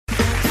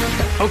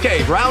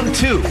Okay, round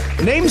 2.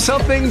 Name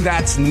something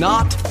that's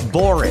not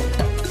boring.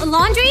 A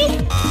laundry?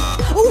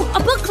 Ooh, a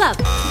book club.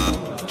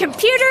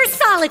 Computer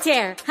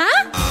solitaire,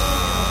 huh?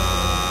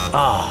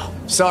 Ah,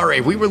 sorry,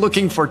 we were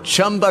looking for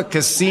Chumba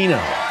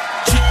Casino.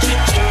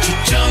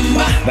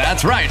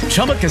 That's right,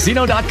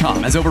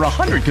 ChumbaCasino.com has over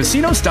 100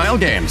 casino-style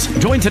games.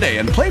 Join today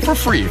and play for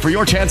free for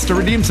your chance to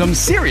redeem some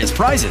serious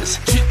prizes.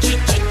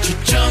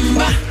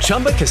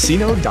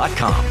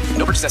 ChumbaCasino.com.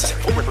 No purchase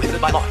necessary. Void where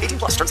prohibited by law. 18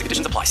 plus. Terms and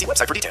conditions apply. See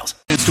website for details.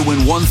 It's to win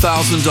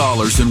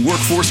 $1,000 in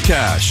workforce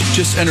cash.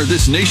 Just enter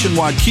this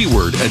nationwide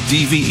keyword at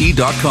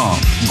DVE.com.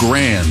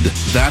 Grand.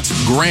 That's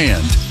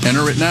grand.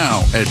 Enter it now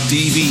at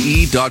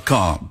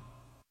DVE.com.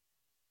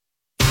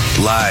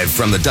 Live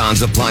from the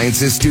Don's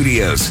Appliances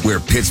Studios, where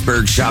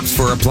Pittsburgh shops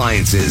for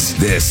appliances,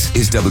 this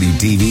is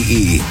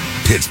WDVE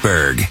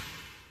Pittsburgh.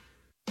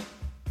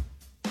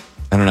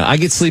 I don't know. I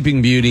get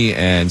Sleeping Beauty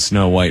and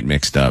Snow White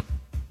mixed up.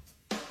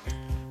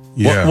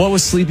 Yeah. What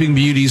was Sleeping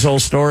Beauty's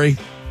whole story?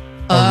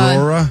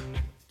 Aurora?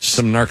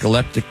 Some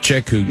narcoleptic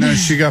chick who... No,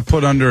 she got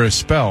put under a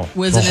spell.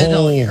 Wasn't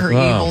it her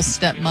evil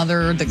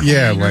stepmother, the queen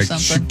yeah, or like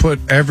something? she put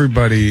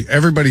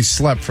everybody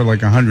slept for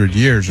like 100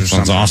 years or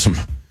Sounds something. awesome.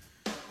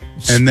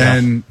 And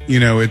then,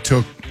 it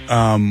took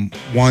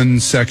one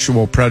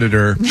sexual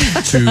predator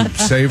to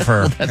save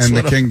her and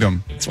the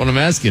kingdom. That's what I'm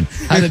asking.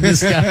 How did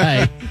this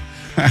guy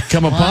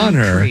come upon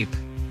her? Creep.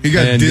 He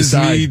got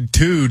Disney'd.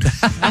 They're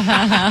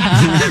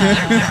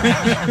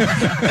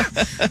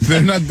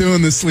not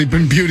doing the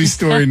Sleeping Beauty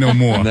story no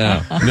more.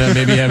 No,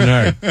 maybe you haven't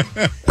heard.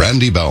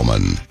 Randy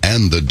Baumann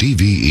and the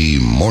DVE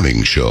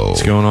Morning Show.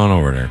 What's going on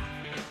over there?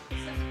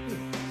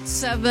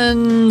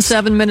 7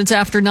 minutes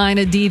after 9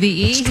 at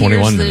DVE. It's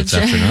 21 minutes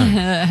after 9.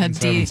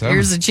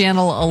 Here's the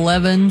Channel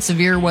 11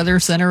 Severe Weather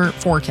Center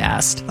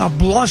forecast. A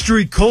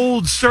blustery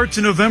cold start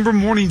to November.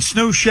 Morning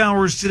snow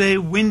showers today.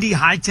 Windy,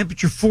 high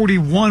temperature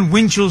 41.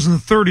 Wind chills in the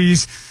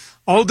 30s.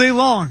 All day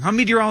long. I'm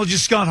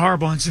meteorologist Scott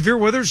Harbaugh on Severe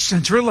Weather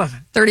Center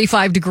 11.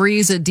 35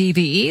 degrees at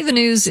DVE. The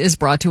news is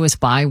brought to us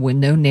by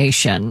Window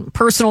Nation.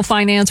 Personal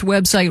finance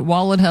website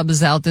Wallet Hub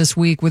is out this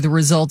week with the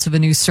results of a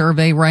new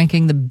survey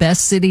ranking the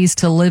best cities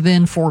to live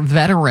in for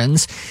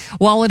veterans.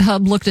 Wallet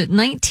Hub looked at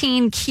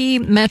 19 key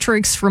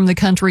metrics from the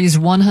country's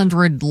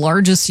 100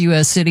 largest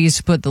U.S. cities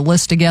to put the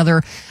list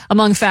together.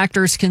 Among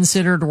factors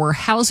considered were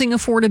housing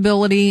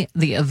affordability,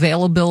 the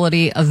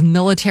availability of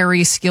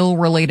military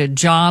skill-related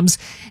jobs,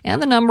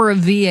 and the number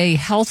of VA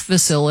health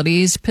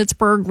facilities.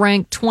 Pittsburgh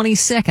ranked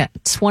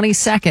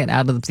 22nd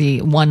out of the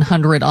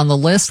 100 on the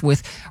list,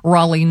 with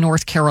Raleigh,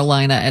 North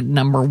Carolina at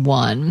number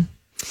 1.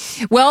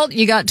 Well,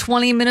 you got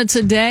 20 minutes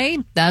a day.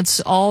 That's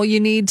all you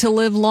need to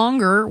live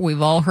longer.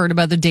 We've all heard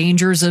about the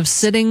dangers of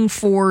sitting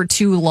for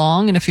too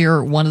long. And if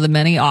you're one of the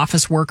many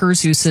office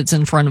workers who sits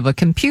in front of a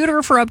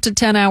computer for up to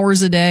 10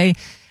 hours a day,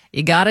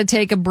 you got to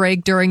take a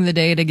break during the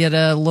day to get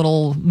a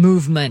little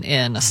movement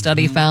in. A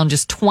study found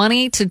just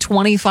 20 to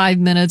 25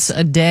 minutes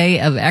a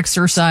day of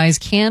exercise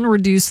can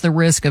reduce the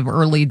risk of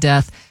early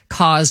death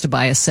caused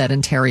by a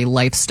sedentary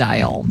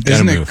lifestyle.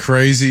 Isn't it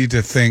crazy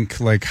to think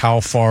like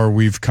how far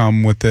we've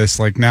come with this?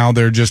 Like now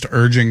they're just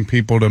urging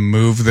people to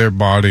move their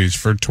bodies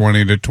for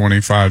 20 to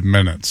 25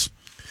 minutes.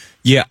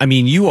 Yeah, I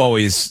mean, you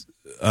always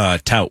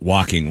tout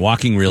walking.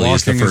 Walking really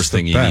is the first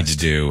thing you need to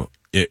do.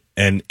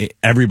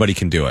 Everybody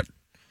can do it.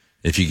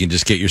 If you can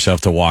just get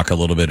yourself to walk a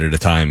little bit at a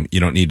time, you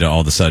don't need to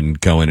all of a sudden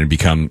go in and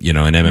become, an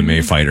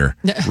MMA fighter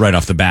right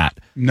off the bat.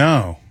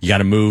 No. You got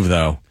to move,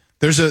 though.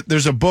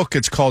 There's a book,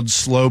 it's called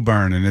Slow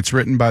Burn, and it's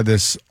written by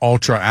this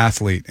ultra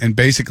athlete. And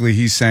basically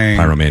he's saying...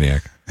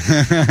 Pyromaniac.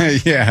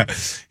 Yeah.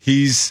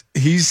 He's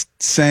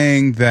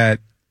saying that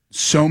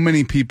so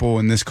many people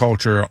in this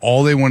culture,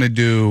 all they want to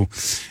do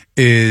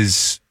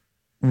is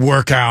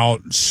work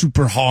out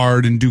super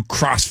hard and do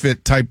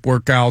CrossFit type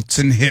workouts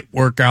and HIIT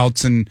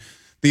workouts, and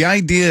the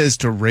idea is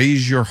to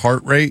raise your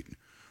heart rate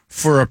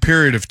for a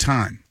period of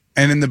time.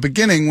 And in the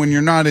beginning, when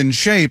you're not in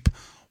shape,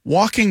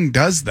 walking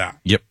does that.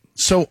 Yep.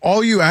 So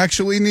all you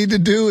actually need to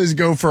do is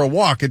go for a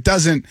walk.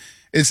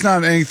 It's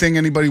not anything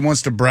anybody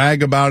wants to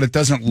brag about. It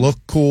doesn't look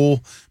cool.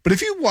 But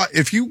if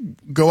you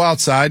go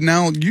outside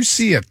now, you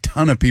see a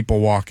ton of people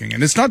walking.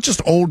 And it's not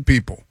just old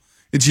people.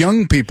 It's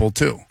young people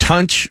too.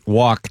 Tunch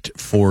walked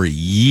for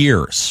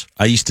years.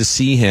 I used to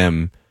see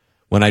him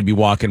when I'd be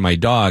walking my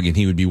dog, and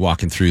he would be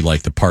walking through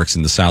like the parks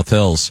in the South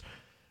Hills.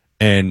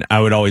 And I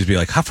would always be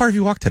like, how far have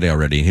you walked today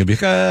already? And he'd be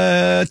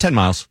like, 10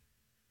 miles.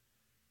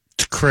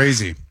 It's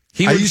crazy.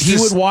 He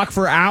would walk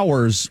for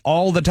hours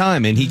all the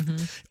time. And he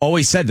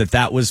always said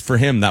that was for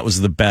him. That was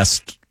the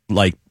best,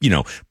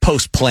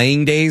 post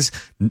playing days.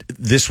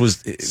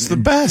 It's the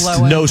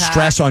best. No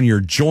stress on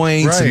your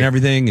joints and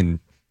everything. And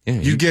yeah,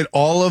 you get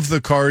all of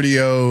the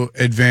cardio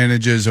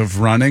advantages of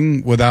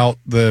running without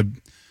the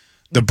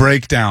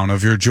breakdown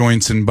of your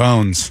joints and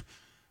bones.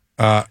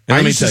 Let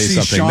me tell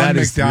you something. That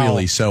is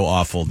really so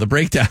awful. The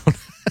breakdown,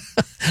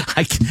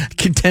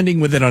 contending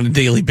with it on a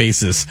daily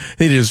basis,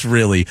 it is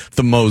really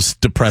the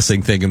most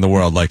depressing thing in the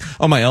world. Like,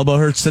 oh, my elbow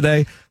hurts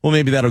today? Well,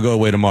 maybe that'll go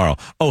away tomorrow.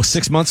 Oh,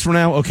 6 months from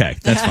now? Okay,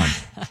 that's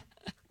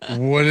fine.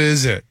 What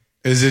is it?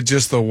 Is it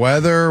just the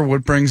weather?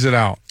 What brings it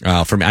out?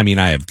 For me, I mean,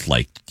 I have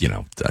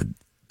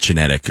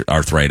genetic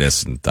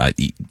arthritis, and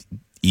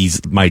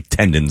my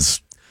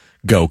tendons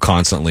go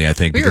constantly. I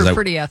think you were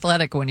pretty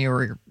athletic when you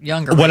were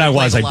younger. When I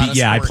was,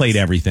 I played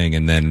everything,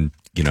 and then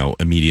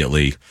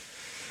immediately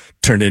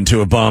turned into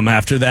a bum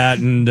after that,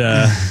 and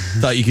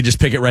thought you could just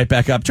pick it right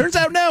back up. Turns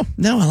out, no,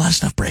 a lot of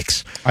stuff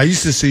breaks. I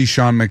used to see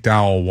Sean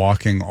McDowell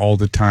walking all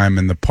the time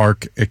in the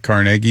park at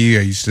Carnegie.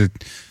 I used to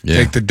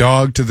take the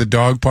dog to the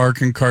dog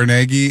park in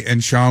Carnegie,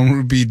 and Sean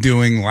would be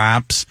doing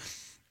laps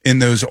in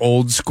those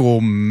old school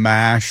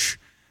MASH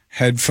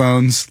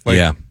headphones,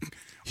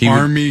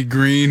 army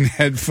green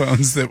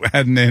headphones that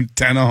had an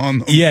antenna on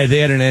them. Yeah, they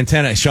had an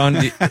antenna. Sean,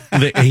 he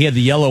had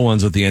the yellow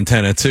ones with the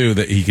antenna too,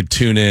 that he could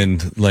tune in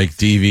like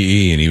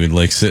DVE, and he would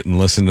sit and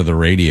listen to the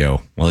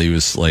radio while he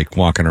was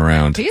walking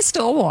around. He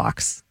still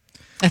walks.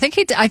 I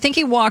think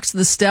he walks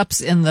the steps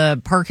in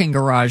the parking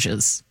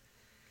garages.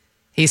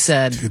 He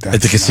said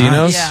at the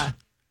casinos. Yeah.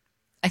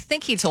 I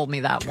think he told me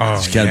that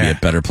once. It's got to be a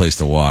better place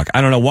to walk.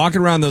 I don't know. Walking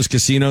around those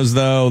casinos,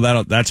 though,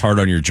 that's hard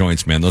on your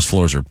joints, man. Those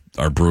floors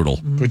are brutal.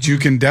 But you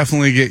can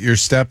definitely get your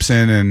steps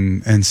in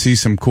and see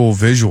some cool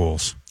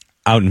visuals.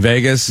 Out in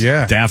Vegas?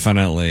 Yeah.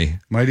 Definitely.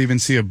 Might even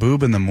see a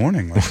boob in the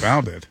morning like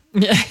Val did.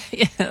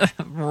 Yeah,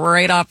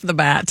 right off the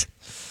bat.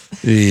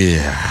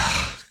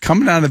 Yeah.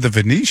 Coming out of the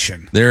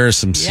Venetian. There are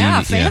some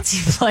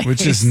fancy place.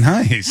 Which is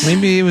nice.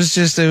 Maybe it was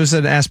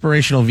an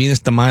aspirational Venus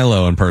de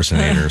Milo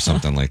impersonator or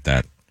something like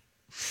that.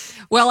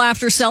 Well,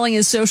 after selling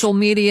his social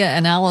media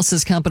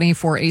analysis company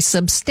for a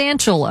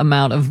substantial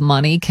amount of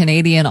money,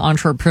 Canadian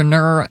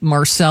entrepreneur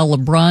Marcel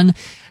Lebrun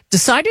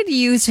decided to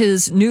use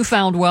his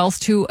newfound wealth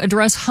to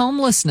address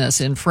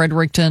homelessness in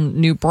Fredericton,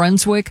 New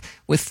Brunswick,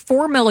 with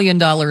 $4 million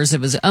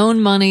of his own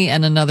money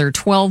and another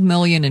 $12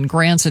 million in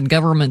grants and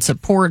government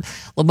support.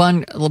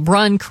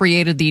 Lebrun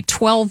created the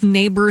 12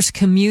 Neighbors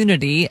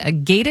Community, a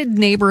gated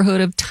neighborhood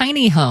of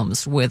tiny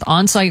homes with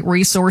on-site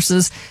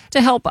resources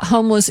to help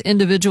homeless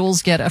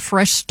individuals get a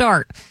fresh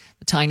start.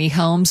 The tiny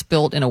homes,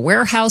 built in a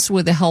warehouse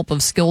with the help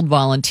of skilled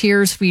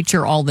volunteers,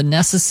 feature all the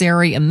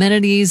necessary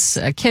amenities,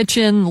 a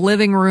kitchen,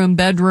 living room,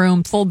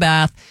 bedroom, full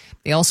bath.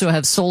 They also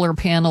have solar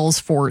panels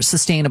for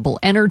sustainable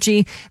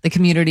energy. The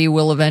community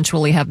will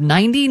eventually have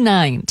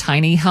 99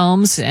 tiny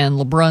homes, and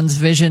Lebrun's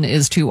vision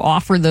is to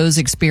offer those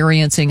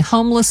experiencing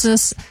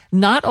homelessness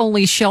not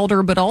only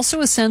shelter, but also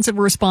a sense of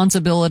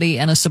responsibility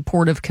and a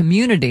supportive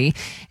community.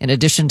 In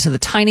addition to the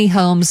tiny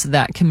homes,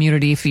 that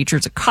community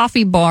features a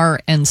coffee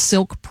bar and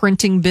silk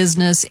printing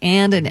business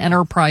and an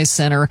enterprise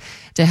center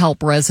to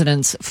help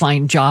residents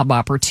find job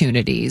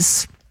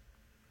opportunities.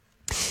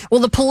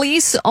 Well, the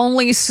Police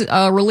only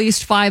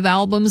released 5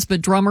 albums, but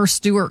drummer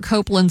Stuart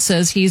Copeland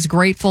says he's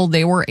grateful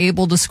they were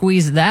able to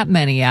squeeze that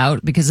many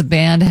out because the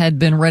band had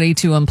been ready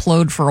to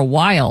implode for a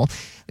while.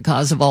 The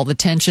cause of all the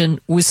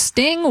tension was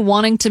Sting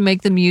wanting to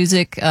make the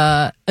music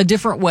a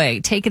different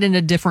way, take it in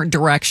a different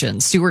direction.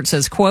 Stuart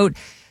says, quote,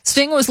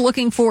 Sting was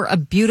looking for a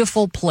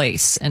beautiful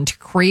place and to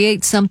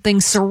create something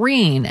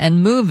serene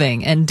and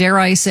moving and, dare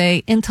I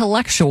say,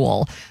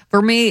 intellectual.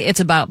 For me, it's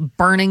about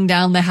burning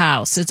down the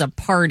house. It's a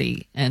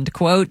party, end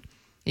quote.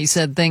 He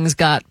said things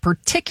got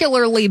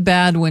particularly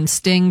bad when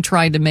Sting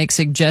tried to make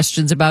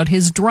suggestions about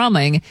his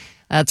drumming.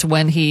 That's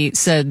when he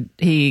said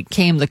he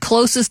came the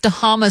closest to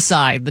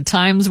homicide, the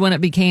times when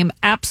it became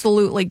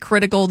absolutely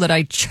critical that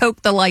I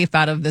choked the life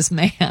out of this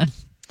man.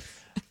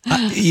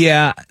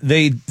 Yeah,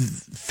 they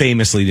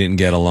famously didn't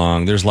get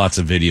along. There's lots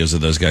of videos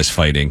of those guys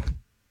fighting.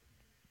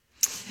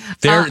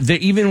 They're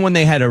even when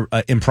they had an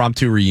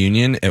impromptu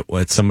reunion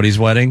at somebody's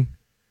wedding.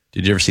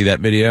 Did you ever see that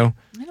video?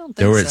 I don't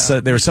think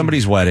so. There was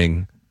somebody's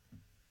wedding,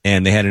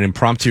 and they had an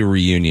impromptu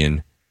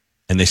reunion,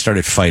 and they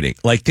started fighting.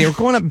 Like, they were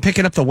going up and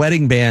picking up the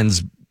wedding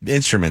band's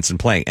instruments and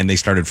playing, and they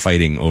started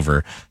fighting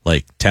over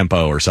like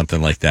tempo or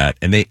something like that.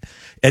 And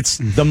it's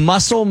the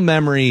muscle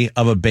memory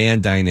of a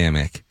band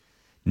dynamic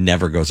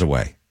never goes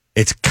away.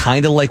 It's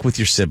kind of like with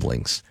your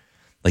siblings.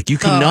 Like, you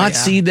cannot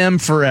see them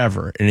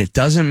forever, and it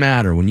doesn't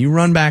matter. When you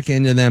run back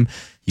into them,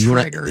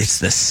 it's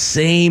the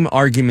same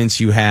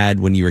arguments you had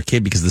when you were a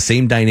kid because the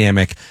same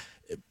dynamic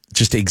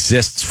just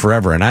exists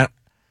forever. And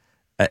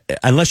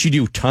unless you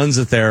do tons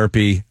of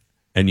therapy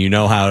and you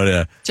know how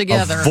to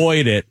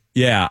avoid it,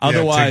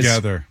 otherwise,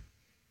 together.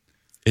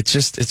 It's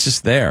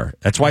just there.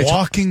 That's why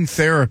walking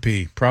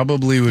therapy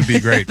probably would be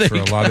great for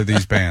a lot of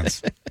these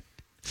bands.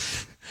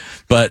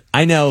 But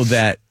I know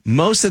that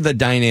most of the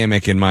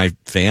dynamic in my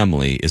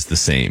family is the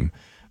same,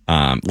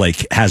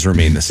 has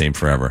remained the same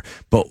forever.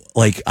 But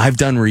like, I've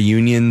done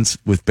reunions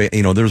with, there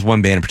was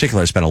one band in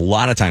particular I spent a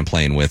lot of time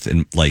playing with,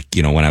 and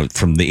when I was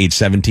from the age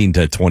 17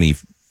 to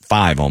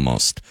 25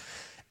 almost.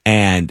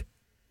 And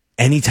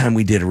anytime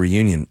we did a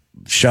reunion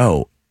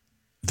show,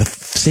 the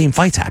same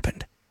fights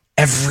happened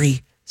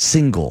every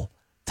single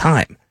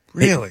time.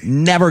 Really? It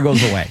never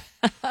goes away.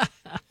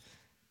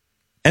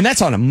 And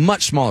that's on a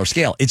much smaller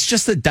scale. It's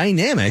just the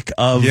dynamic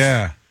of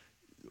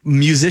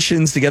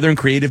musicians together and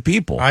creative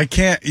people. I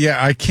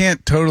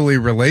can't totally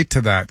relate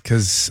to that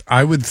because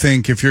I would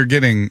think if you're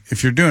doing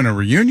a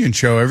reunion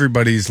show,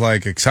 everybody's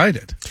like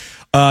excited.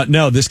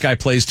 No, this guy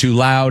plays too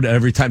loud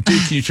every time.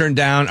 Dude, can you turn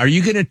down? Are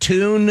you going to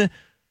tune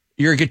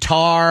your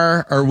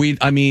guitar?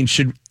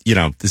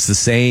 It's the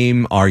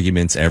same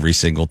arguments every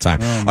single time.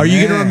 Oh, Are you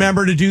going to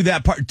remember to do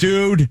that part?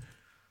 Dude,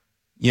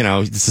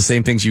 it's the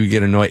same things you would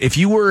get annoyed. If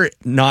you were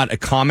not a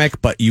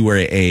comic, but you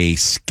were a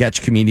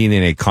sketch comedian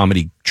in a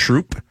comedy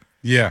troupe,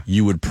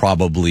 you would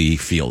probably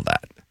feel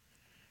that.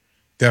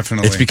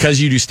 Definitely. It's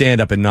because you do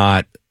stand-up and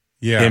not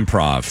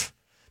improv.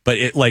 But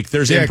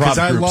there's improv because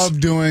I groups. love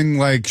doing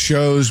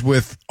shows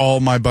with all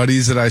my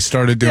buddies that I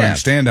started doing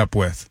stand-up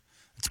with.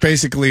 It's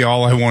basically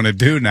all I want to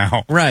do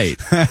now. Right.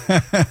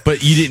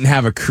 But you didn't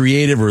have a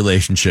creative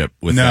relationship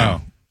with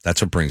them.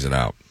 That's what brings it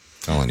out.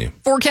 Telling you.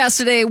 Forecast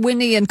today,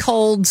 windy and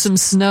cold, some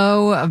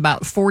snow,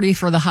 about 40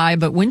 for the high,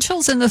 but wind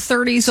chills in the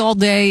 30s all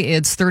day.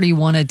 It's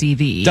 31 at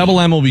DVE. Double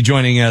M will be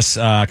joining us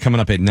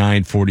coming up at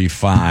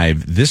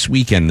 9:45 this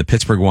weekend. The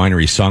Pittsburgh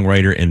Winery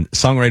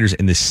Songwriters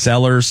in the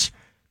Cellars.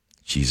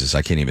 Jesus,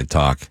 I can't even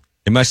talk.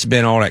 It must have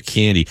been all that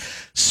candy.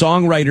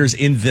 Songwriters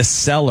in the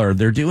Cellar.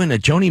 They're doing a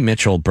Joni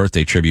Mitchell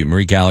birthday tribute.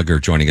 Maree Gallagher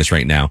joining us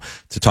right now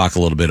to talk a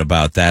little bit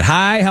about that.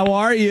 Hi, how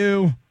are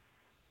you?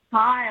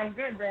 Hi, I'm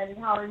good, Randy.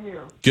 How are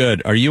you?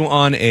 Good. Are you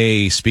on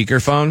a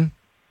speakerphone?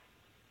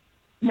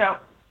 No,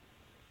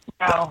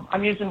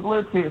 I'm using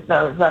Bluetooth,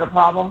 though. Is that a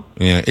problem?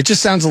 Yeah, it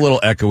just sounds a little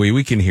echoey.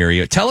 We can hear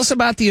you. Tell us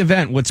about the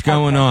event. What's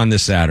going on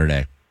this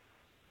Saturday?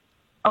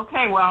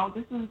 Okay, well,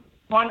 this is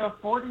one of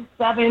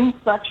 47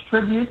 such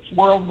tributes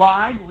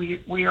worldwide.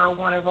 We are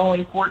one of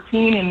only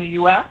 14 in the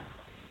U.S.,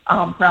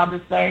 I'm proud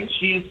to say.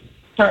 She's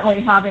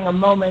certainly having a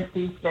moment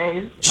these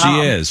days. She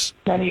is.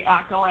 Many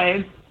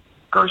accolades,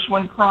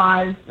 Gershwin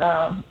Prize,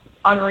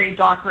 honorary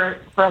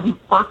doctorate from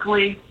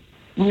Berkeley,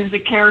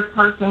 Music Cares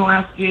person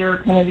last year,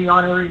 Kennedy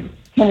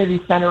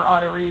Center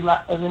honorary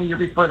the year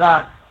before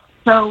that.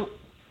 So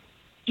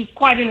she's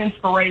quite an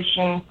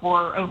inspiration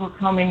for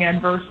overcoming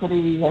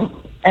adversity,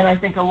 and I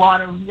think a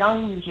lot of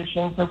young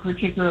musicians are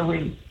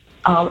particularly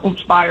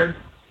inspired.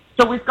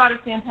 So we've got a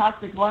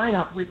fantastic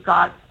lineup. We've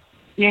got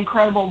the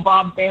incredible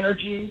Bob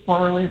Banerjee,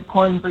 formerly of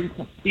Cornbread,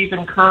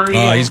 Stephen Curry.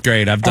 Oh, he's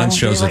great. I've done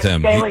shows with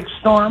him. Gaelic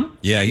Storm.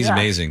 Yeah, he's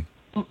amazing.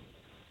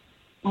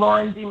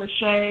 Lauren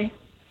DeMache,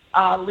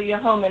 Leah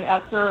Holman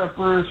Esser of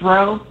Brewers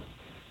Row.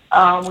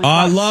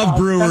 I love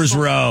Brewers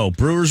Row.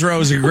 Brewers Row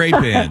is a great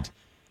band.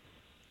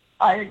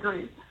 I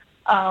agree.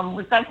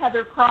 We've got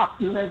Heather Kropp,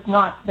 who has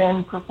not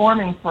been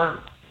performing for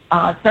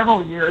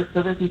several years,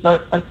 so this is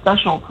a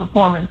special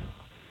performance.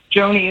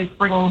 Joni is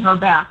bringing her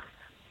back.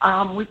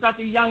 We've got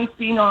the young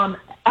phenom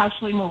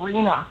Ashley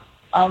Marina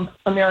of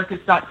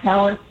America's Got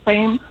Talent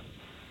fame.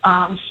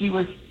 She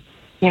was,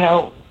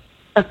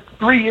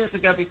 3 years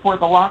ago before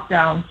the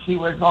lockdown, she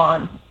was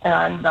on,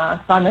 and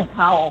Simon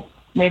Cowell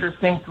made her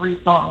sing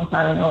 3 songs.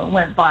 I don't know, it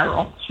went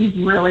viral. She's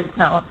really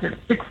talented,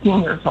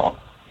 16 years old.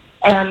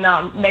 And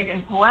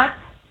Megan Poet,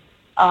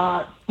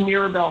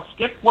 Mirabelle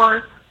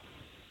Skipworth,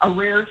 a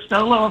rare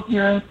solo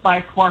appearance by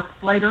Clark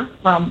Slater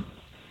from,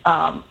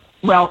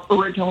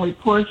 originally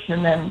Push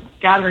and then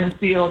Gathering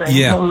Field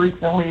and more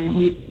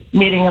recently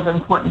Meeting of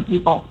Important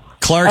People.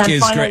 Clark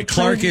is great.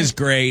 Clark is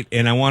great,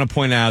 and I want to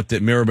point out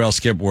that Mirabelle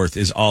Skipworth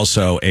is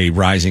also a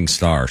rising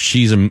star.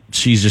 She's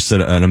just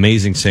an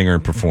amazing singer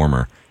and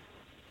performer.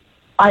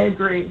 I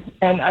agree,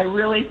 and I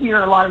really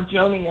hear a lot of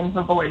Joni in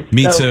her voice.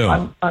 Me too.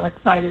 I'm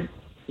excited.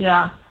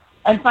 Yeah,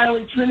 and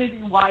finally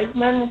Trinity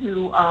Wiseman,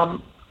 who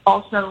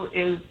also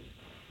is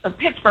a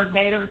Pittsburgh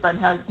native but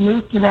has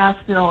moved to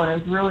Nashville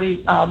and is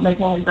really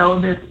making a go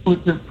of it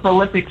with the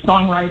prolific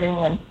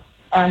songwriting,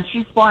 and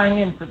she's flying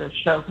in for this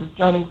show because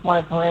Joni's one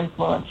of her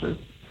influences.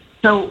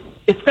 So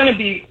it's going to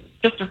be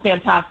just a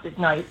fantastic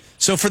night.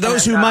 So for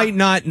those who might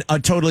not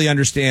totally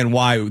understand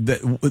why,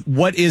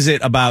 what is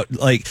it about,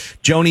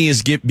 Joni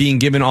is being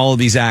given all of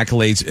these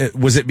accolades?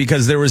 Was it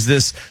because there was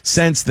this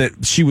sense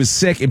that she was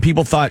sick and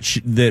people thought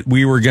that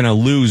we were going to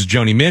lose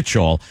Joni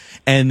Mitchell,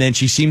 and then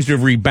she seems to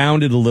have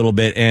rebounded a little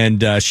bit,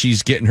 and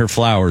she's getting her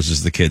flowers,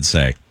 as the kids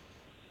say?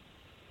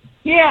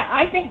 Yeah,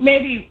 I think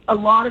maybe a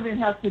lot of it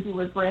has to do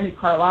with Brandi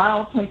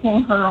Carlile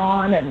taking her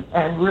on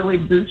and really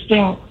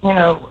boosting,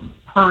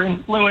 her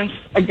influence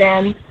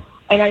again.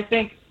 And I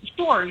think,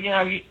 sure, you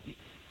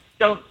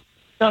don't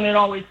it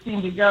always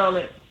seem to go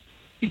that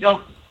you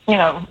don't,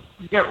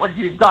 get what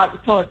you've got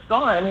until it's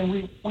gone. I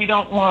mean, we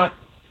don't want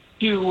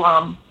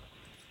to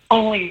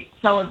only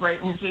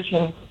celebrate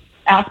musicians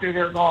after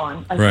they're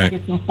gone. I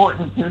think it's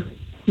important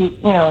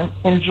to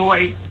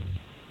enjoy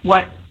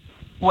what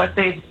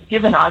they've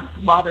given us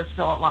while they're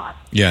still alive.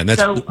 Yeah, and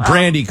that's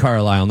Brandi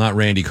Carlile, not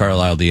Randy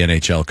Carlile, the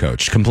NHL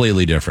coach.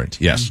 Completely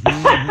different. Yes.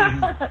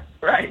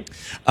 Right.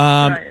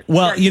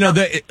 Well,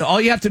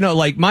 all you have to know,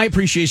 my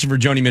appreciation for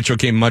Joni Mitchell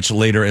came much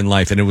later in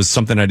life, and it was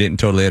something I didn't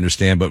totally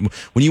understand. But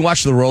when you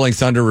watch the Rolling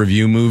Thunder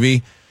Review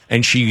movie,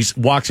 and she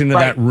walks into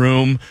that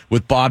room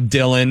with Bob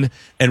Dylan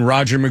and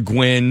Roger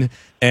McGuinn.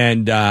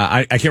 And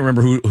I can't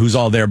remember who's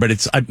all there, but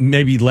it's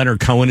maybe Leonard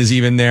Cohen is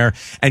even there.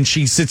 And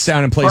she sits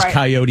down and plays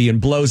Coyote and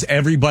blows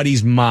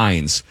everybody's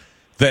minds.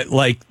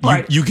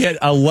 That you get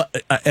a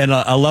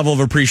level of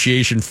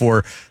appreciation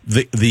for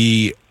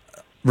the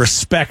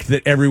respect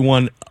that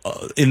everyone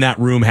in that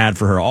room had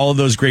for her. All of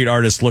those great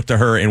artists looked to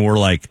her and were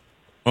like,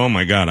 "Oh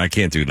my God, I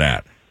can't do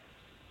that."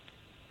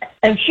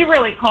 And she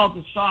really called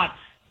the shots,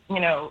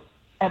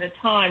 at a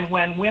time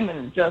when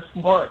women just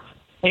weren't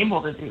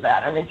able to do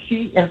that. I mean,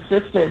 she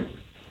insisted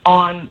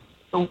on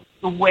the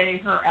way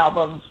her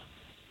albums,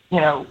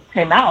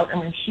 came out. I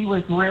mean, she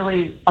was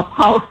really a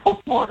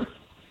powerful force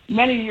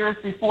many years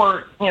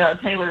before,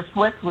 Taylor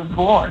Swift was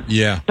born.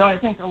 Yeah. So I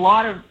think a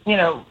lot of,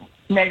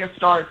 mega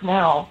stars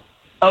now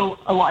owe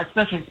a lot,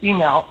 especially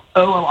female,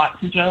 owe a lot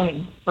to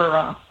Joni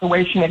for the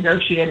way she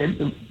negotiated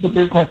the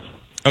business.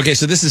 Okay,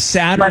 so this is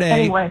Saturday.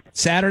 Anyway.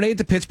 Saturday at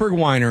the Pittsburgh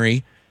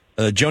Winery,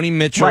 Joni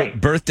Mitchell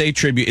Birthday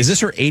Tribute. Is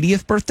this her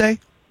 80th birthday?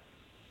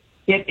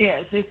 It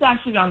is. It's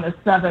actually on the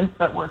 7th,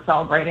 but we're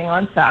celebrating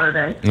on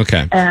Saturday.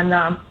 Okay. And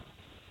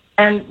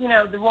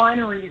the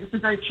winery, it's a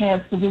great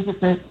chance to visit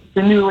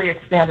the newly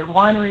expanded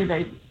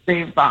winery.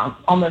 They've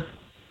almost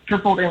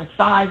tripled in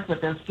size,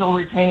 but they're still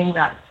retaining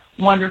that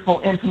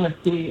wonderful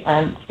intimacy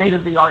and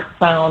state-of-the-art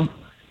sound.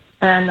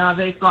 And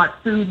they've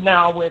got food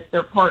now with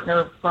their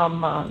partner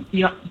from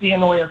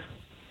Dianoia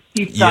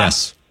Pizza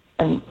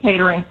and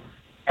Catering.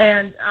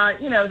 And,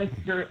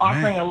 they're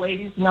offering a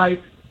ladies'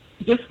 night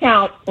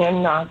discount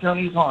in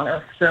Joni's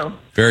honor. So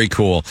very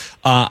cool.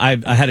 I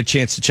had a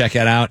chance to check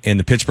that out, and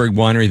the Pittsburgh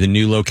Winery, the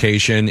new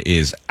location,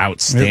 is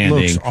outstanding.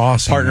 It looks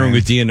awesome. Partnering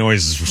with Dianoia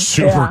is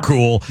super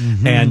cool.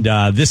 Mm-hmm.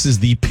 And this is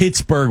the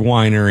Pittsburgh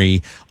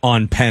Winery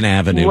on Penn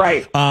Avenue.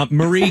 Right.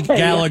 Maree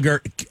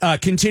Gallagher,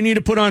 continue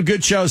to put on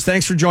good shows.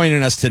 Thanks for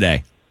joining us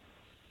today.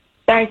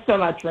 Thanks so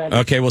much, Randy.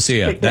 Okay, we'll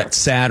see you. That's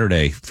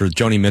Saturday for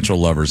Joni Mitchell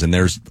lovers, and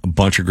there's a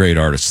bunch of great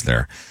artists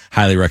there.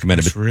 Highly recommend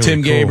it. But really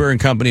Tim Gaber and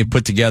company have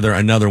put together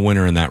another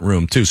winner in that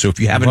room, too. So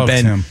if you haven't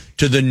been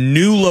to the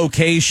new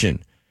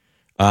location,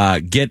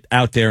 get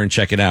out there and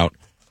check it out.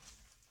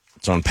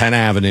 It's on Penn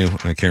Avenue.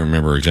 I can't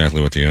remember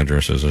exactly what the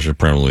address is. I should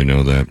probably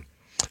know that.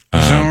 Is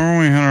that where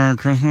we had our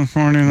Christmas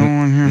party, the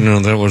one here? No,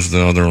 that was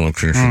the other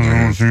location.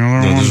 That was the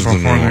other one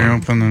before they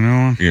opened the new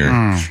one?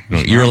 Yeah.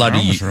 Oh, you're allowed to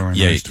use really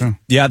nice too.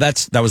 Yeah,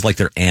 that was like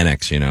their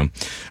annex,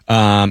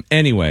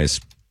 Anyways,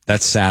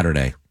 that's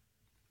Saturday.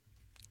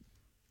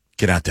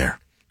 Get out there.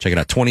 Check it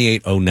out.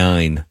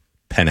 2809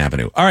 Penn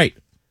Avenue. All right.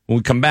 When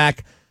we come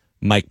back,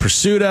 Mike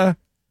Pursuta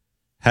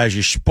has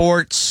your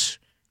sports.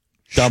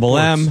 Double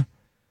M.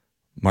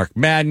 Mark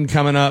Madden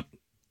coming up.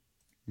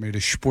 May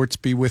the sports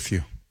be with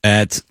you.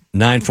 At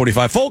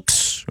 9:45,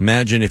 folks.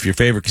 Imagine if your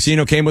favorite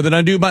casino came with an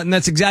undo button.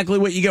 That's exactly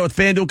what you get with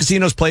FanDuel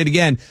Casinos. Play it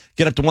again.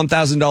 Get up to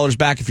 $1,000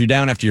 back if you're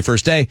down after your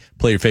first day.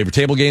 Play your favorite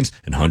table games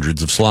and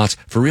hundreds of slots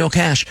for real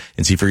cash.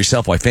 And see for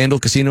yourself why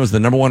FanDuel Casino is the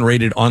 #1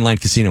 rated online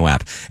casino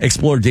app.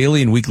 Explore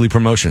daily and weekly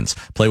promotions.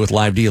 Play with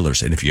live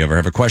dealers. And if you ever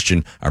have a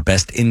question, our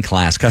best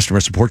in-class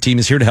customer support team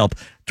is here to help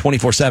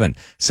 24/7.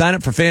 Sign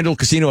up for FanDuel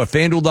Casino at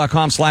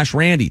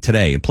FanDuel.com/Randy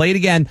today and play it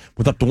again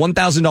with up to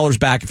 $1,000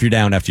 back if you're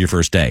down after your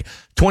first day.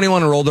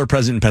 21 or older,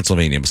 present in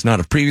Pennsylvania. Must not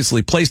have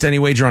previously placed any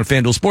wager on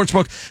FanDuel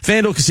Sportsbook,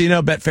 FanDuel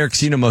Casino, Betfair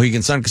Casino,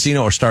 Mohegan Sun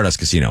Casino, or Stardust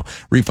Casino.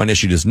 Refund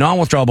issued as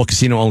non-withdrawable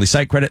casino-only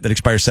site credit that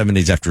expires 7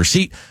 days after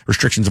receipt.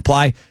 Restrictions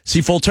apply.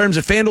 See full terms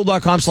at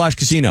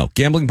FanDuel.com/casino.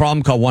 Gambling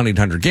problem? Call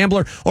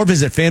 1-800-GAMBLER or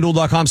visit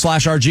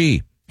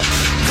FanDuel.com/RG.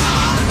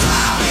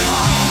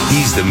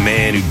 He's the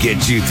man who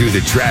gets you through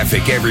the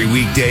traffic every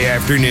weekday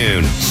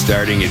afternoon.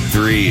 Starting at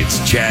 3, it's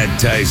Chad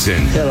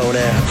Tyson. Hello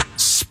there.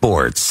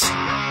 Sports.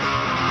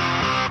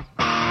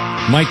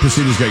 Mike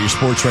Pursuita's got your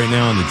sports right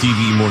now on the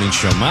DVE Morning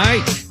Show.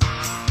 Mike.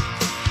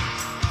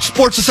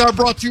 Sports this hour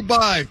brought to you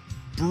by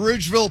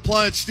Bridgeville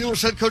Appliance.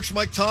 Steelers head coach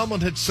Mike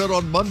Tomlin had said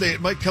on Monday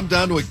it might come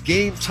down to a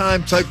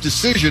game-time type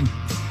decision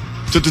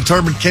to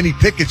determine Kenny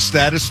Pickett's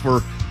status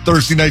for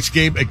Thursday night's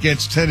game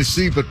against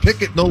Tennessee, but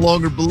Pickett no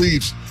longer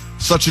believes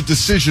such a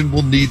decision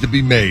will need to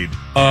be made.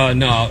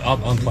 No,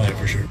 I'm playing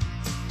for sure.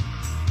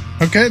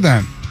 Okay,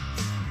 then.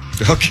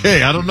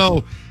 Okay, I don't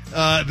know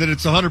that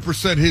it's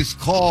 100% his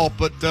call,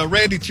 but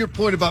Randy, to your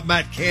point about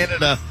Matt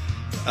Canada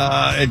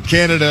and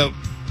Canada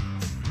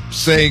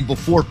saying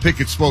before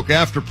Pickett spoke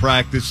after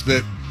practice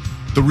that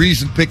the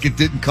reason Pickett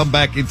didn't come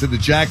back into the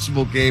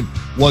Jacksonville game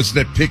was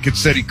that Pickett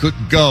said he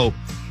couldn't go.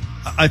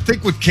 I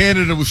think what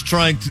Canada was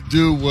trying to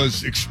do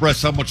was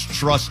express how much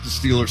trust the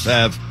Steelers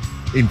have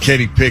in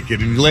Kenny Pickett,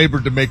 and he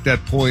labored to make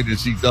that point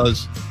as he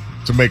does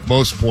to make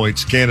most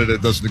points. Canada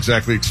doesn't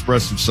exactly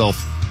express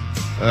himself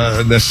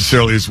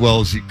necessarily as well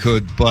as he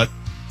could, but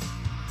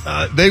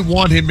they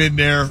want him in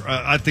there.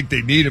 I think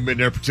they need him in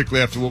there,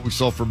 particularly after what we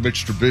saw from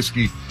Mitch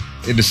Trubisky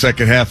in the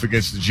second half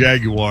against the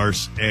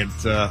Jaguars, and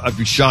I'd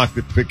be shocked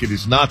if Pickett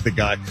is not the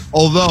guy.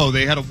 Although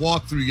they had a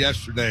walkthrough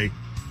yesterday,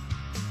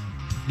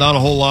 not a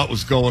whole lot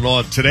was going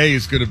on. Today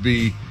is going to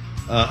be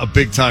a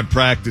big-time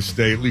practice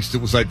day. At least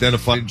it was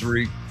identified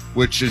injury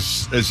which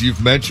is, as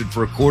you've mentioned,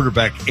 for a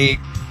quarterback, ain't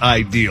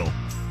ideal.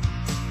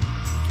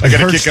 I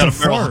got a kick out of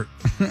Merrill.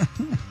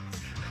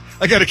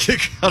 I got a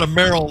kick out of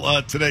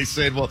Merrill today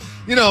saying, well,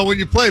 when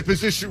you play a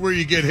position where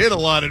you get hit a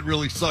lot, it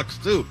really sucks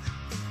too.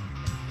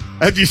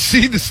 Have you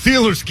seen the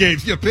Steelers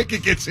games?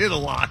 Pickett gets hit a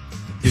lot.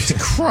 It's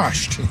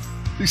crushed.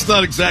 He's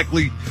not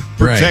exactly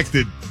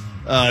protected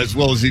as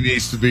well as he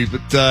needs to be,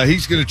 but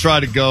he's going to try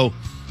to go.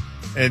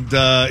 And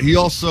he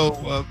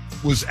also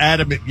was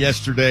adamant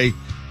yesterday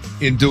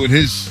in doing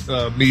his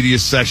media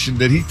session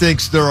that he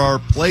thinks there are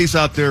plays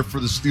out there for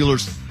the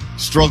Steelers'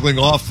 struggling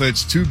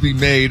offense to be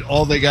made.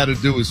 All they got to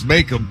do is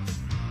make them.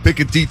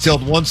 Pickett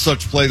detailed one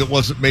such play that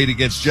wasn't made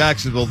against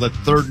Jacksonville, that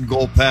 3rd and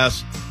goal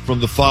pass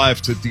from the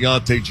 5 to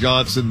Deontay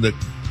Johnson that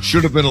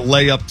should have been a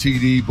layup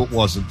TD, but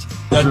wasn't.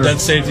 That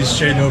safety's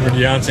shading over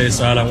Deontay's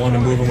side. I wanted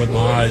to move him with my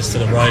eyes to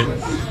the right.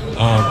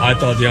 I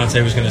thought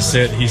Deontay was going to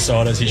sit. He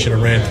saw it as he should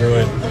have ran through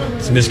it.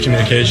 It's a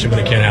miscommunication, but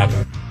it can't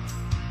happen.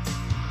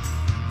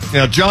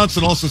 Now,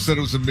 Johnson also said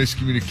it was a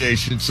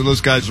miscommunication, so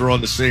those guys are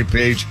on the same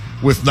page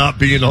with not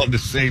being on the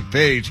same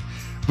page.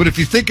 But if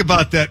you think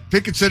about that,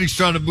 Pickett said he's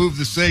trying to move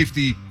the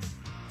safety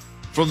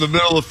from the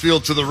middle of the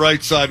field to the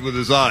right side with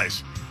his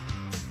eyes.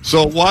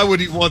 So why would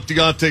he want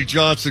Deontay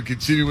Johnson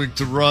continuing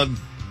to run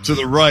to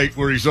the right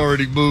where he's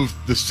already moved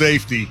the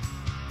safety?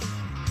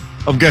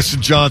 I'm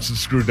guessing Johnson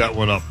screwed that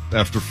one up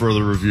after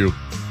further review.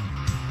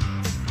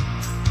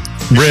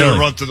 Really? Should have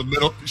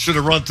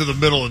run to the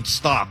middle and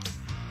stopped.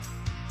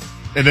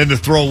 And then the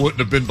throw wouldn't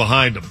have been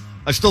behind him.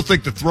 I still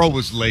think the throw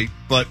was late,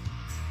 but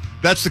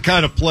that's the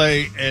kind of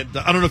play. And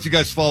I don't know if you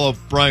guys follow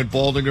Brian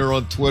Baldinger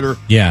on Twitter.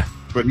 Yeah.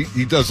 But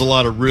he does a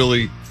lot of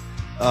really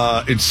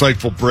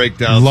insightful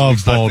breakdowns.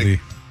 Love Baldy.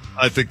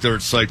 I think they're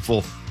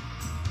insightful.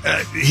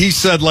 He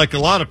said, like a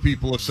lot of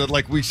people have said,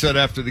 like we said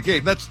after the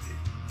game, that's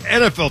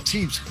NFL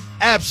teams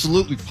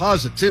absolutely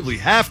positively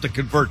have to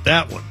convert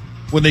that one.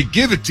 When they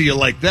give it to you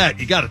like that,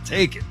 you got to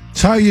take it.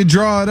 It's how you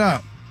draw it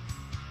up.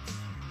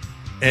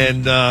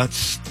 And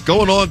it's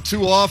going on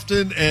too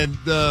often. And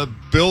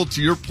Bill,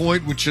 to your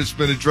point, which has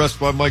been addressed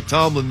by Mike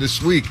Tomlin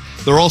this week,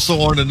 there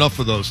also aren't enough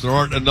of those. There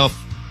aren't enough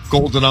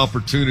golden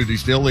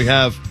opportunities. They only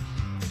have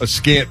a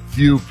scant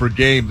few per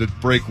game that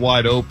break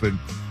wide open,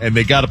 and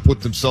they got to put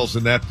themselves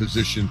in that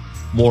position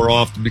more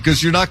often,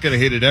 because you're not going to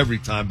hit it every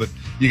time, but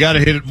you got to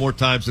hit it more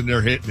times than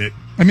they're hitting it.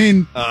 I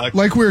mean,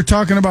 like we were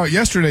talking about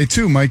yesterday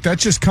too, Mike, that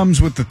just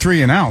comes with the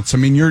 3 and outs. I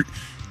mean,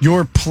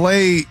 your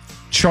play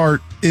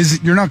chart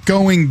is, you're not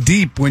going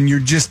deep when you're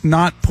just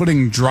not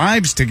putting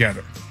drives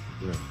together.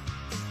 Yeah.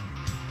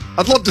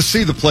 I'd love to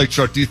see the play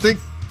chart. Do you think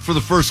for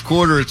the first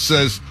quarter it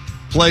says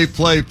play,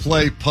 play,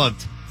 play,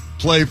 punt,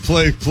 play,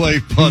 play, play,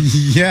 punt,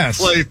 yes,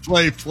 play,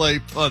 play, play,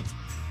 punt?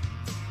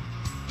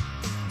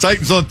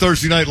 Titans on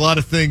Thursday night, a lot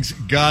of things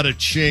got to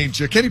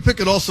change. Kenny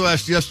Pickett also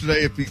asked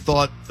yesterday if he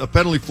thought a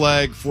penalty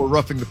flag for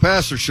roughing the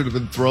passer should have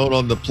been thrown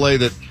on the play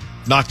that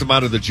knocked him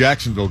out of the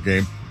Jacksonville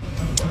game.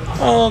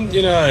 I've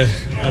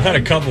had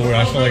a couple where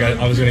I feel like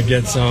I was going to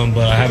get some,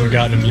 but I haven't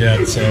gotten them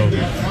yet. So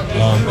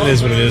it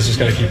is what it is. Just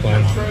got to keep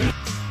playing.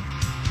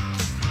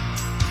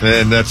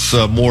 And that's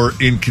more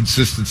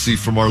inconsistency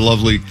from our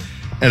lovely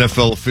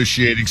NFL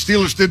officiating.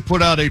 Steelers did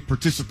put out a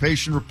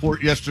participation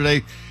report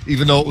yesterday,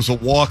 even though it was a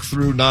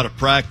walkthrough, not a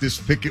practice.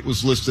 Pickett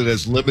was listed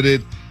as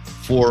limited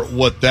for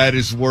what that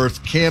is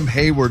worth. Cam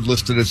Hayward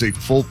listed as a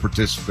full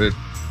participant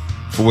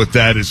for what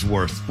that is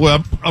worth.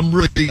 Well, I'm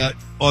really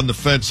on the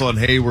fence on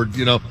Hayward.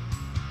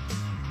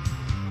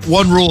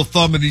 One rule of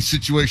thumb in these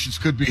situations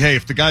could be, hey,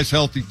 if the guy's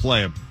healthy,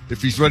 play him.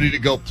 If he's ready to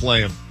go, play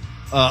him.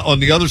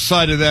 On the other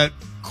side of that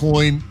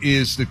coin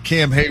is that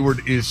Cam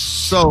Hayward is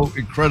so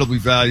incredibly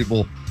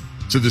valuable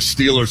to the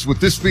Steelers. With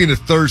this being a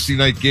Thursday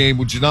night game,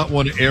 would you not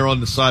want to err on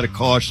the side of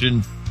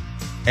caution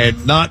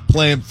and not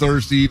play him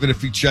Thursday, even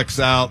if he checks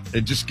out,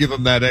 and just give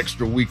him that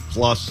extra week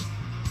plus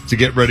to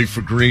get ready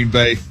for Green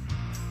Bay?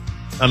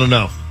 I don't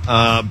know.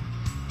 I'm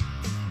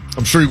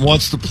sure he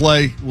wants to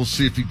play. We'll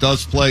see if he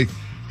does play.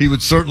 He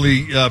would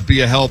certainly be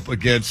a help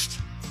against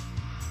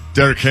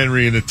Derrick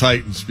Henry and the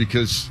Titans,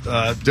 because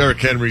Derrick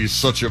Henry is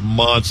such a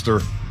monster.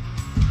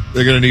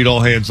 They're going to need all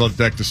hands on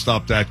deck to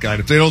stop that guy. And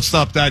if they don't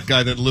stop that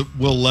guy, then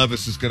Will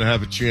Levis is going to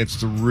have a chance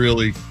to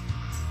really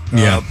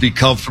be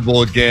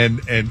comfortable again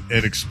and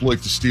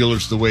exploit the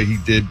Steelers the way he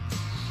did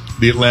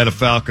the Atlanta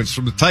Falcons.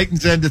 From the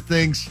Titans end of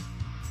things,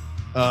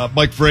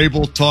 Mike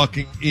Vrabel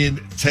talking in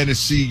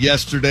Tennessee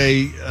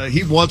yesterday.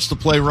 He wants to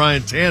play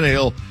Ryan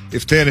Tannehill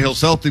if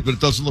Tannehill's healthy, but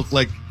it doesn't look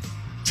like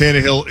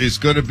Tannehill is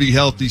going to be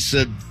healthy,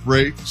 said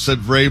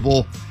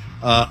Vrabel.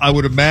 I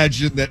would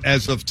imagine that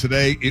as of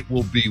today, it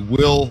will be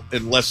Will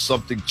unless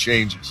something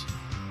changes.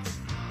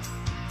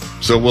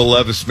 So Will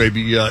Levis may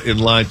be in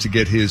line to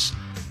get his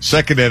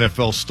second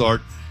NFL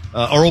start.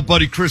 Our old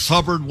buddy Chris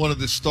Hubbard, one of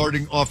the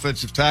starting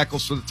offensive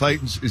tackles for the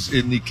Titans, is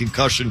in the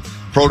concussion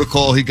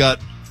protocol. He got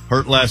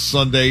hurt last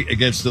Sunday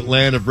against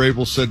Atlanta.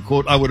 Vrabel said,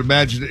 quote, "I would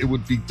imagine it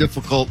would be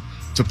difficult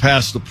to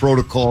pass the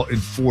protocol in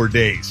 4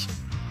 days."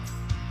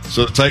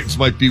 So the Titans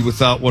might be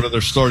without one of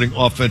their starting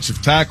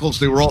offensive tackles.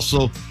 They were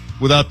also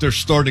without their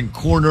starting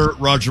corner,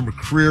 Roger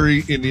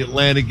McCreary, in the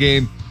Atlanta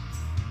game.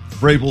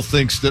 Vrabel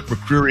thinks that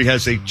McCreary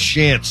has a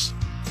chance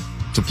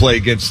to play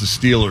against the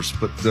Steelers,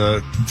 but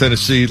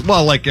Tennessee,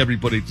 well, like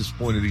everybody at this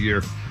point of the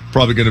year,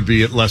 probably going to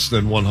be at less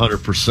than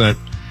 100%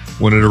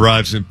 when it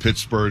arrives in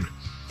Pittsburgh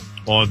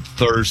on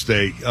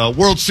Thursday.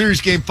 World Series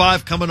Game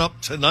 5 coming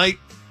up tonight.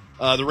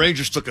 The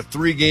Rangers took a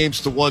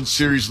 3-1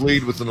 series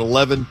lead with an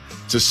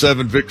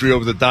 11-7 victory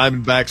over the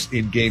Diamondbacks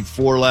in Game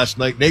 4 last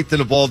night.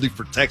 Nathan Eovaldi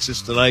for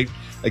Texas tonight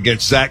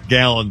against Zach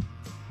Gallen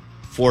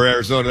for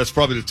Arizona. That's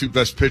probably the two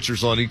best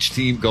pitchers on each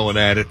team going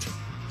at it.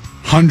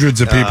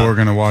 Hundreds of people are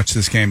going to watch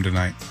this game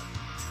tonight.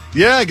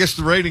 Yeah, I guess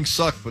the ratings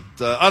suck, but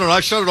I don't know.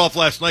 I shut it off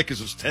last night because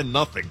it was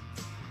 10-0.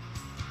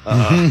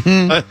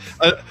 I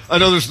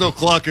know there's no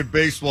clock in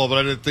baseball, but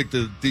I didn't think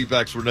the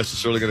D-backs were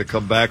necessarily going to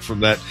come back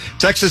from that.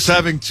 Texas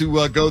having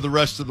to go the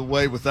rest of the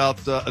way without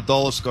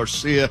Adolis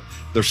Garcia,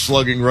 their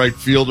slugging right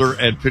fielder,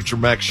 and pitcher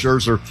Max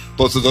Scherzer.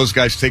 Both of those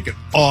guys taken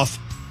off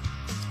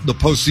the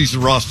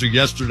postseason roster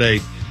yesterday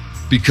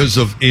because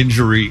of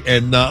injury.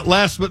 And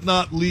last but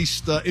not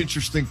least,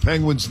 interesting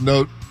Penguins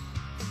note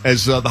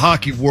as the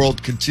hockey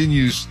world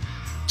continues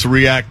to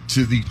react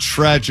to the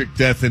tragic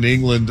death in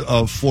England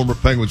of former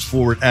Penguins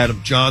forward Adam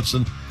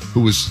Johnson, who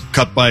was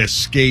cut by a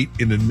skate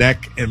in the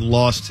neck and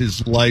lost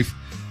his life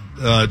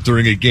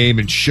during a game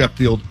in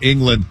Sheffield,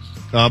 England.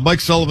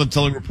 Mike Sullivan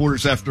telling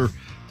reporters after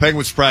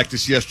Penguins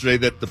practice yesterday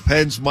that the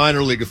Pens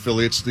minor league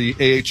affiliates, the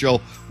AHL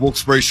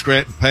Wilkes-Barre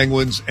Scranton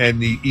Penguins and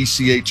the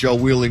ECHL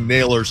Wheeling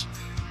Nailers,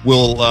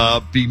 will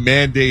be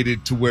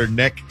mandated to wear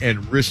neck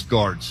and wrist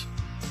guards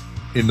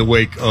in the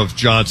wake of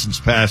Johnson's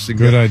passing.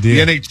 Good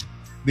idea.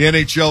 The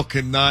NHL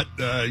cannot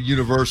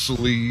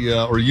universally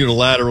or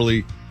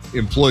unilaterally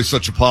employ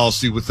such a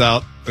policy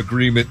without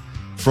agreement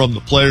from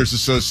the Players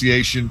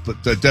Association.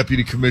 But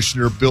Deputy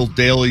Commissioner Bill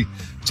Daly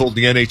told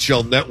the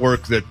NHL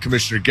Network that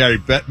Commissioner Gary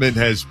Bettman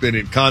has been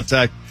in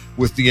contact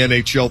with the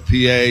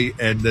NHLPA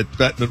and that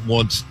Bettman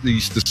wants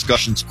these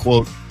discussions,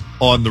 quote,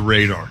 on the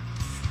radar.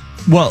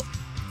 Well,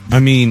 I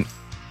mean,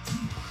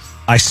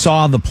 I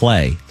saw the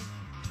play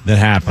that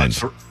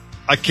happened.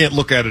 I can't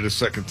look at it a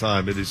second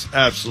time. It is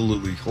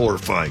absolutely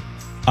horrifying.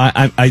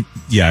 I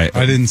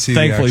didn't see.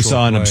 Thankfully,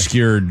 saw an play.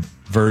 obscured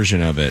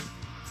version of it,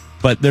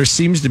 but there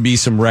seems to be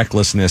some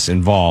recklessness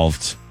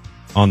involved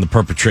on the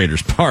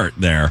perpetrator's part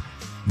there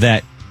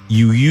that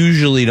you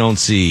usually don't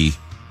see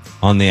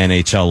on the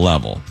NHL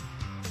level.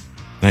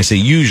 And I say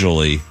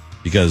usually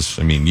because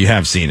I mean you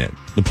have seen it.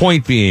 The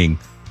point being,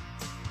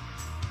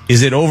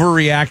 is it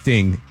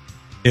overreacting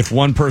if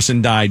one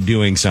person died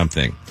doing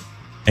something?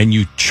 And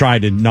you try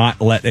to not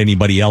let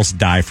anybody else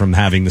die from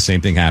having the same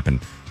thing happen.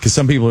 Because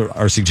some people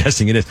are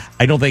suggesting it is.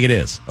 I don't think it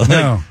is.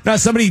 No. No,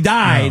 somebody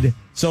died. No.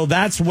 So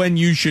that's when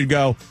you should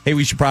go, hey,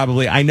 we should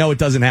probably, I know it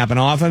doesn't happen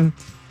often,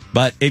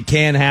 but it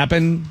can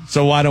happen.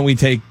 So why don't we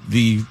take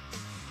the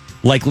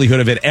likelihood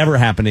of it ever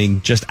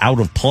happening just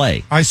out of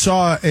play? I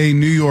saw a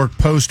New York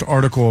Post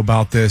article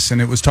about this, and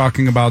it was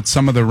talking about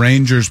some of the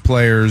Rangers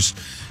players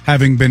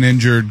having been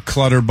injured.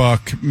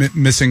 Clutterbuck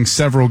missing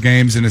several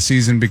games in a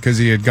season because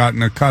he had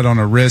gotten a cut on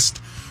a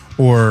wrist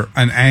or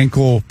an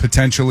ankle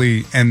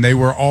potentially, and they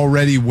were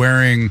already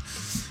wearing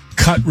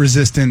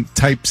cut-resistant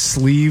type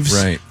sleeves.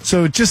 Right.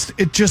 So it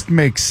just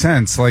makes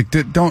sense. Like,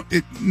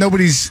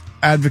 nobody's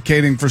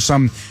advocating for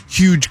some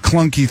huge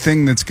clunky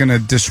thing that's going to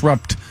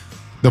disrupt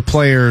the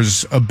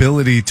player's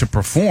ability to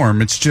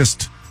perform. It's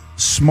just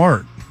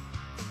smart.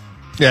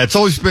 Yeah, it's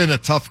always been a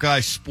tough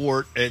guy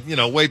sport.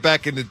 And, way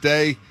back in the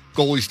day,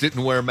 goalies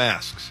didn't wear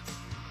masks.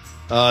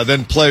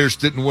 Then players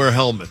didn't wear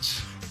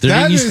helmets.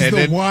 That is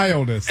the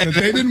wildest. That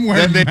they didn't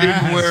wear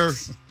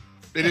masks.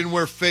 They didn't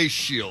wear face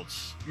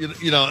shields.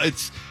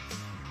 It's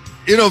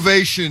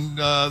innovation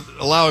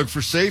allowing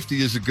for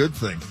safety is a good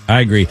thing.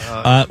 I agree.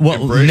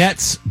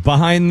 Nets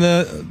behind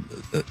the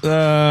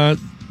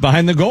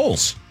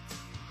goals.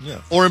 Yeah.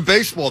 Or in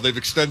baseball, they've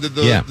extended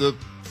the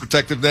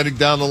protective netting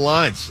down the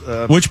lines.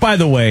 Which, by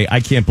the way, I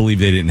can't believe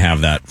they didn't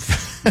have that.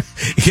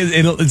 Because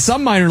in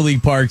some minor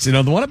league parks,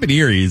 the one up in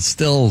Erie is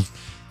still,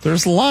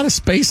 there's a lot of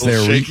space there.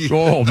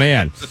 Oh,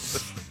 man.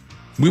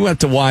 We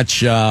went to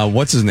watch,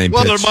 what's his name?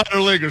 Well, they're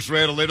minor leaguers,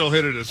 Randall. They don't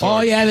hit it as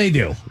hard. Oh, yeah, they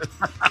do.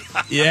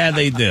 Yeah,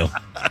 they do.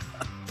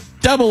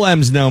 Double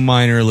M's no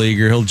minor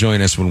leaguer. He'll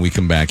join us when we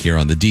come back here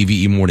on the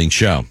DVE Morning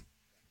Show.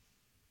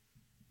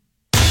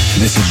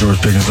 This is George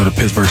Pickens of the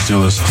Pittsburgh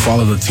Steelers.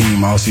 Follow the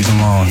team all season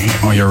long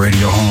on your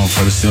radio home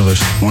for the Steelers.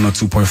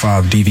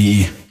 102.5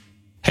 DVE.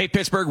 Hey,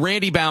 Pittsburgh,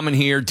 Randy Baumann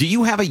here. Do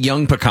you have a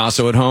young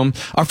Picasso at home?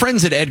 Our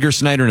friends at Edgar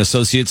Snyder &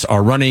 Associates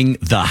are running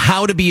the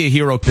How to Be a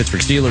Hero Pittsburgh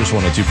Steelers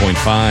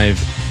 102.5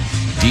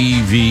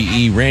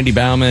 DVE. Randy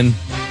Baumann,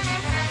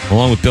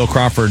 along with Bill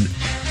Crawford,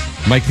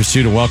 Mike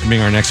Pursuta,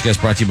 welcoming our next guest,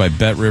 brought to you by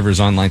Bet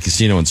Rivers Online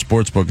Casino and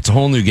Sportsbook. It's a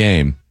whole new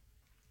game.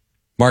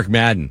 Mark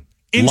Madden.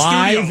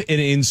 Live and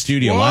in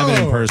studio, live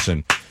and in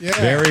person. Yeah.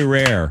 Very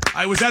rare.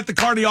 I was at the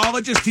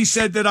cardiologist. He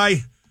said that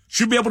I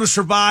should be able to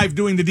survive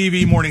doing the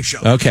DVE morning show.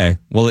 Okay.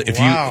 Well, if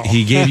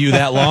he gave you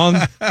that long.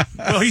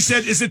 Well, he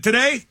said, is it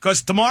today?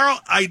 Because tomorrow,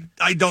 I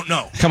don't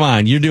know. Come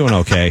on, you're doing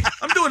okay.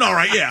 I'm doing all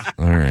right, yeah.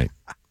 All right.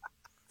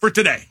 For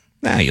today.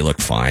 Nah, you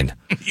look fine.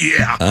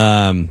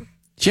 Yeah.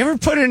 Did you ever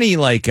put any,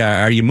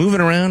 are you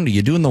moving around? Are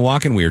you doing the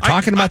walking? We were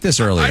talking about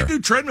this earlier. I do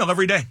treadmill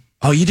every day.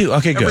 Oh, you do?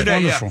 Okay, good. Every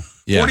day, Wonderful.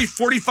 Yeah.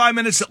 45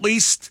 minutes at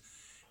least,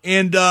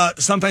 and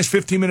sometimes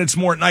 15 minutes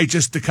more at night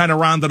just to kind of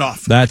round it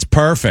off. That's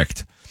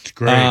perfect. It's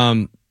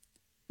great.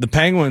 The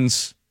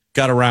Penguins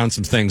got to round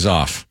some things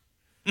off.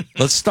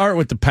 Let's start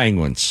with the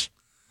Penguins.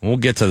 We'll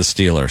get to the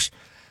Steelers.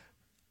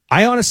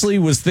 I honestly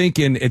was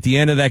thinking at the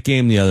end of that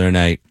game the other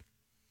night,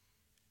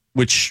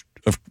 which,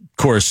 of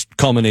course,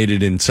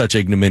 culminated in such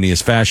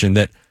ignominious fashion,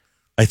 that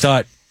I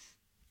thought,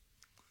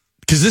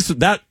 because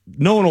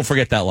no one will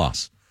forget that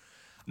loss.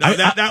 No,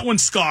 that one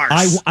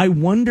scars. I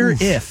wonder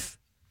if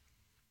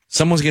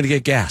someone's going to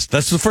get gassed.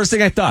 That's the first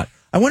thing I thought.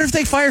 I wonder if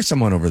they fire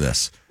someone over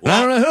this. Well,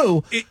 I don't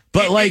know who,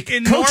 but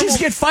coaches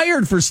get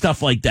fired for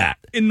stuff like that.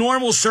 In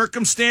normal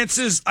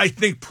circumstances, I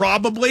think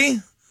probably.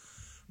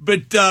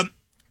 But, the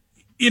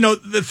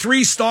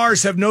 3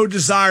 stars have no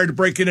desire to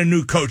break in a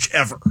new coach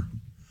ever.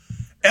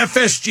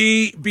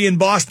 FSG, being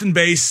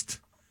Boston-based,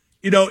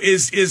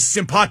 is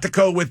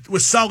simpatico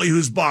with Sully,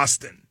 who's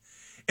Boston.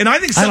 And I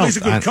think Sully's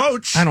a good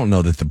coach. I don't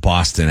know that the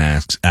Boston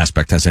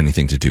aspect has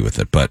anything to do with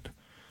it, but,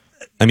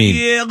 I mean...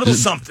 Yeah, a little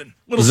something.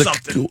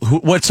 Something.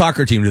 What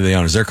soccer team do they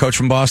own? Is their coach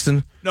from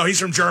Boston? No, he's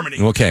from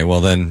Germany. Okay,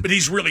 well then... But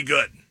he's really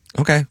good.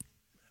 Okay.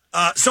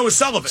 So is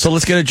Sullivan. So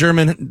let's get a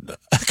German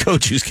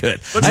coach who's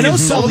good. I know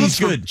Sullivan's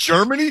good.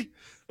 Germany?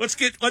 Let's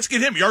get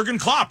him. Jurgen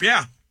Klopp,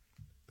 yeah.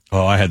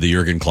 Oh, I had the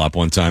Jurgen Klopp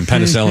one time.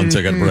 Penicillin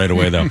took it right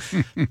away, though.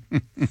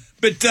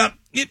 But,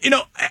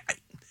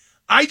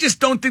 I just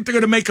don't think they're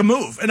going to make a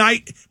move.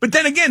 But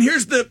then again,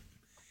 here's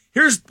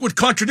what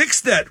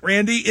contradicts that,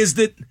 Randy, is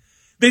that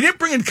they didn't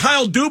bring in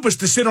Kyle Dubas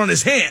to sit on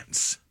his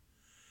hands.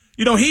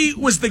 He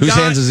was the guy. Whose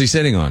hands is he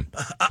sitting on?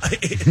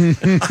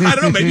 I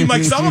don't know, maybe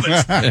Mike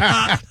Sullivan's.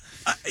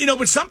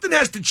 But something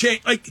has to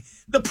change.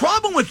 The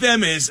problem with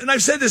them is, and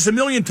I've said this a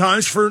million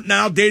times for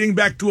now dating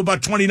back to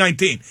about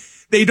 2019,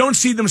 they don't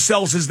see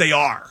themselves as they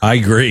are. I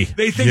agree.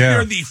 They think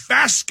they're the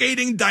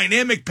fast-skating,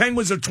 dynamic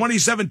Penguins of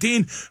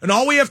 2017, and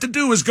all we have to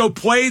do is go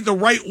play the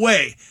right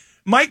way.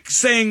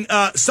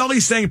 Sully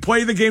saying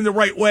play the game the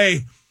right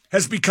way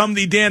has become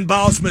the Dan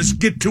Bylsma's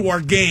get to our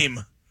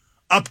game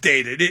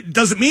updated. It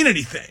doesn't mean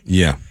anything.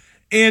 Yeah.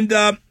 And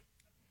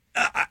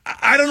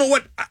I don't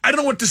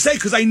know what to say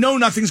because I know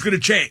nothing's going to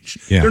change.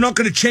 Yeah. They're not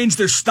going to change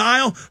their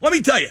style. Let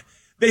me tell you,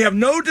 they have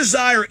no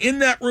desire in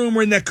that room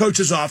or in that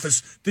coach's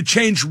office to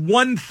change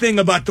one thing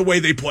about the way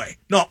they play.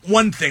 Not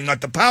one thing.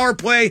 Not the power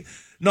play,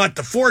 not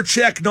the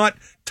forecheck, not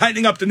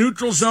tightening up the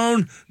neutral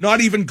zone,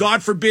 not even,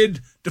 God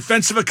forbid,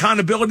 defensive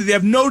accountability. They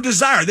have no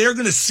desire. They're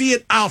going to see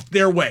it out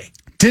their way.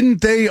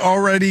 Didn't they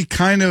already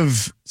kind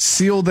of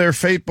seal their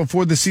fate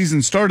before the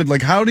season started?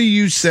 How do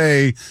you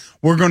say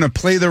we're going to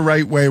play the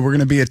right way, we're going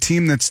to be a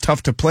team that's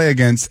tough to play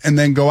against, and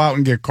then go out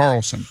and get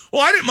Carlson?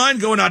 Well, I didn't mind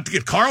going out to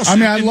get Carlson. I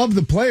mean, I love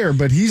the player,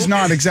 but he's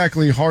not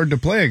exactly hard to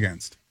play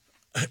against.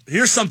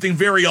 Here's something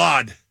very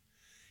odd.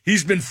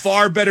 He's been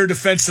far better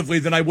defensively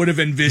than I would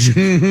have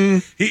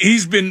envisioned.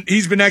 He's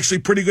been actually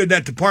pretty good in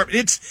that department.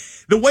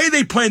 It's the way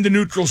they play in the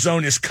neutral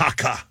zone is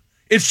caca.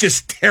 It's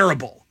just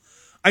terrible.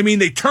 I mean,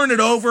 they turn it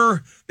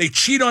over. They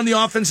cheat on the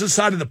offensive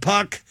side of the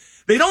puck.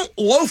 They don't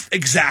loaf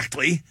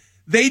exactly.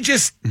 They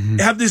just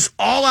have this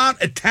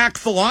all-out attack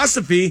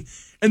philosophy,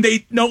 and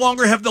they no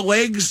longer have the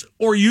legs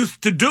or youth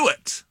to do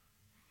it.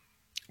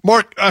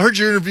 Mark, I heard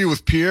your interview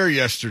with Pierre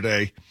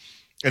yesterday,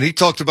 and he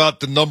talked about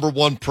the number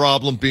one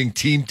problem being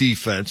team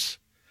defense.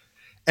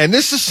 And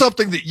this is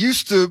something that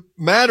used to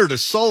matter to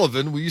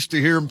Sullivan. We used to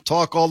hear him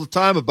talk all the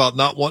time about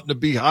not wanting to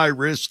be high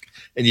risk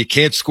and you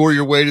can't score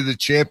your way to the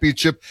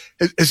championship.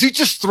 Has he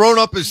just thrown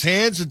up his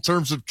hands in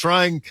terms of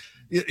trying,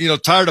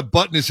 tired of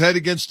butting his head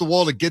against the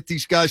wall to get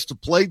these guys to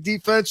play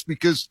defense?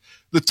 Because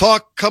the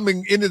talk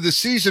coming into the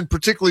season,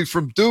 particularly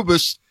from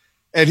Dubas,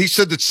 and he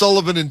said that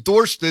Sullivan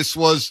endorsed this,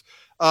 was,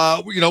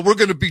 we're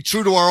going to be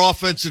true to our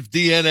offensive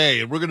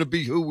DNA and we're going to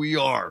be who we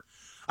are.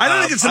 I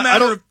don't think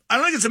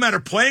it's a matter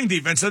of playing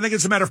defense. I think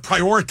it's a matter of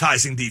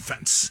prioritizing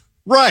defense.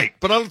 Right,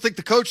 but I don't think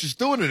the coach is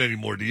doing it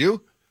anymore, do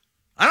you?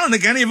 I don't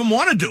think any of them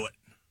want to do it.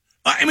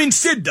 I mean,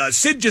 Sid does.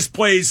 Sid just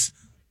plays,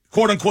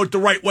 quote-unquote, the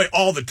right way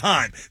all the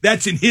time.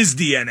 That's in his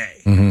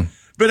DNA. Mm-hmm.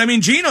 But, I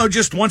mean, Gino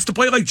just wants to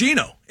play like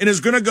Gino and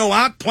is going to go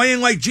out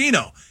playing like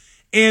Gino.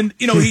 And,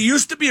 he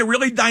used to be a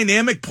really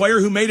dynamic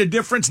player who made a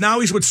difference. Now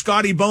he's what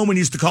Scotty Baumann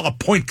used to call a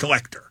point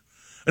collector.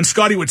 And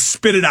Scotty would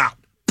spit it out.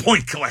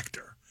 Point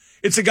collector.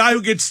 It's a guy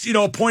who gets,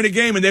 a point a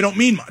game and they don't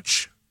mean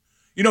much.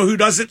 Who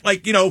doesn't,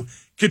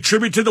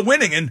 contribute to the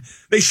winning. And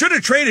they should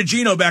have traded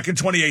Gino back in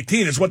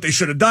 2018 is what they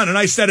should have done. And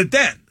I said it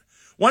then.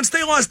 Once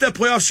they lost that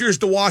playoff series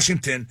to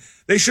Washington,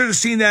 they should have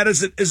seen that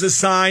as a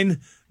sign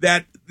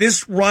that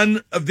this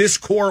run of this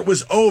core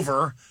was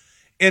over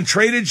and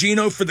traded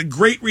Gino for the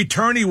great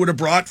return he would have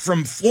brought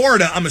from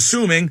Florida, I'm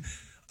assuming,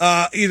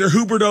 either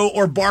Huberdeau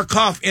or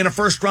Barkov and a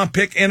first-round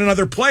pick and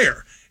another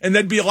player. And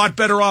they'd be a lot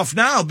better off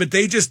now. But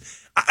they just,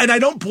 and I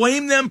don't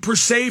blame them per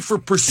se for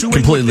pursuing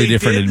completely what they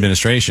different did.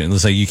 Administration.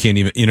 It's like you can't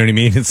even, you know what I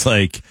mean? It's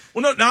like,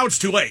 well, no, now it's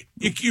too late.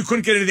 You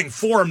couldn't get anything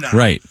for them now.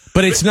 right.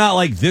 But it's not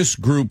like this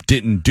group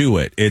didn't do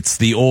it. It's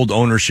the old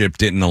ownership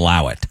didn't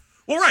allow it.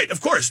 Well, right, of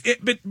course.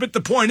 But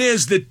the point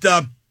is that,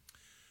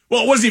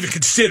 well, it wasn't even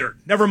considered,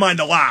 never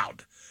mind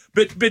allowed.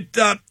 But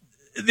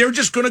they're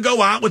just going to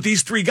go out with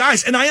these three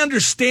guys. And I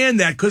understand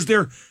that because they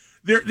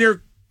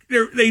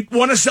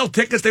want to sell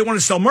tickets, they want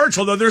to sell merch,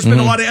 although there's been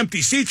a lot of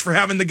empty seats for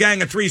having the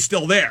gang of three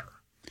still there.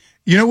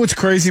 You know what's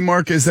crazy,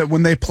 Mark, is that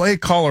when they play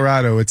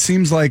Colorado, it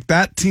seems like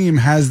that team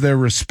has their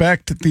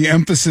respect. The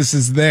emphasis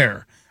is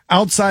there.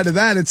 Outside of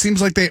that, it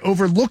seems like they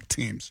overlook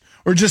teams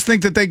or just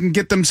think that they can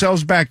get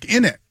themselves back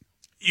in it.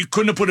 You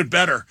couldn't have put it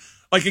better.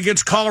 Like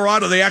against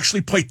Colorado, they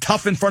actually play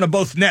tough in front of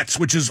both nets,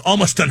 which is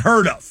almost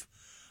unheard of.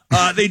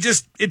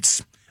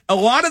 It's a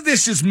lot of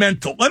this is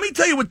mental. Let me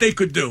tell you what they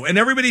could do. And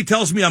everybody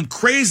tells me I'm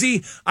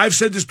crazy. I've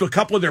said this to a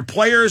couple of their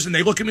players, and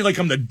they look at me like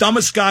I'm the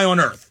dumbest guy on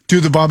earth. Do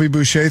the Bobby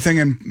Boucher thing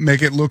and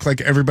make it look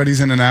like everybody's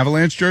in an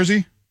Avalanche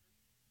jersey?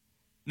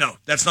 No,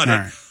 that's not All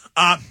it.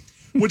 right.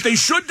 What they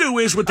should do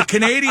is what the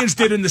Canadians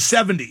did in the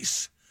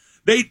 70s.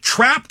 They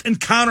trapped and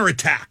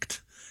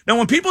counterattacked. Now,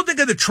 when people think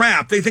of the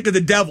trap, they think of the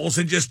Devils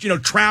and just,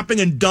 trapping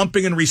and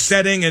dumping and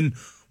resetting and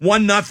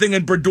 1-0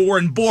 and Brodeur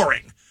and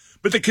boring.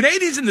 But the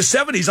Canadians in the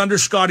 70s under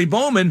Scotty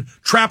Baumann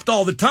trapped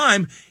all the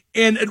time.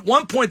 And at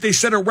one point, they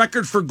set a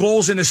record for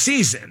goals in a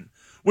season.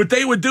 What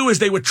they would do is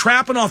they would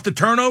trap and off the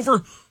turnover.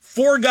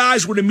 4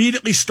 guys would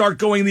immediately start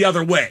going the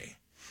other way.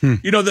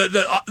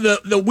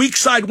 The weak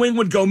side wing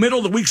would go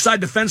middle. The weak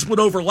side defense would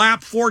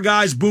overlap. 4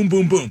 guys, boom,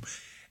 boom, boom.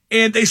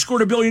 And they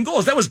scored 1 billion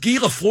goals. That was Guy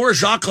Lafleur,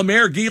 Jacques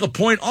Lemaire, Guy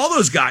Lapointe, all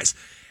those guys.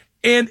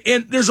 And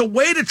there's a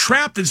way to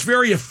trap that's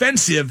very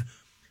offensive.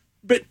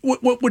 But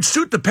what would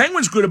suit the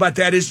Penguins good about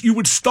that is you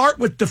would start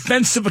with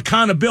defensive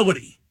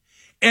accountability.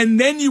 And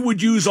then you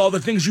would use all the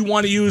things you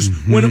want to use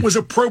when it was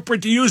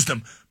appropriate to use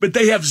them. But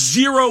they have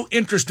zero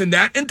interest in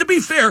that. And to be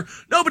fair,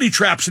 nobody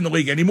traps in the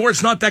league anymore.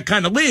 It's not that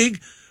kind of league.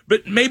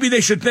 But maybe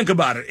they should think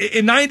about it.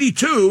 In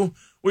 92,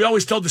 we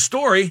always tell the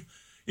story.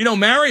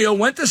 Mario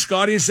went to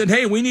Scotty and said,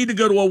 hey, we need to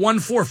go to a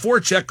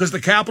 1-4-4 check because the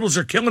Capitals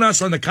are killing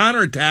us on the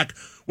counterattack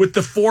with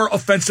the 4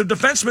 offensive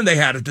defensemen they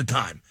had at the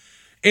time.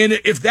 And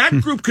if that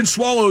group can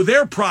swallow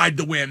their pride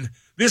to win,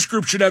 this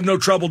group should have no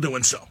trouble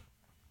doing so. All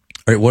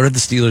right, what do the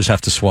Steelers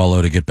have to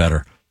swallow to get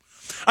better?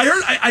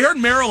 I heard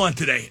Merrill on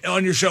today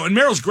on your show, and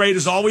Merrill's great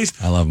as always.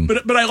 I love him.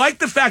 But I like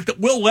the fact that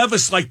Will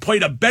Levis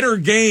played a better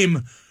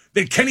game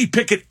than Kenny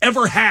Pickett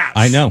ever has.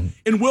 I know.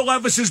 In Will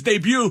Levis's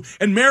debut,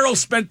 and Merrill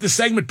spent the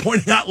segment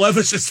pointing out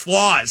Levis's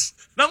flaws.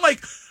 And I'm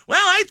like,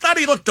 well, I thought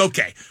he looked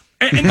okay.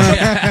 And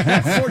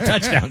 4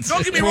 touchdowns.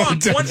 Don't get me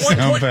wrong.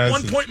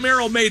 One point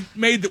Merrill made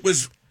that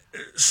was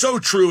so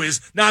true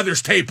is now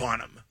there's tape on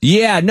him.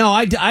 Yeah, no,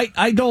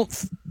 I don't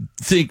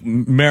think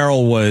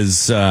Merrill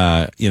was,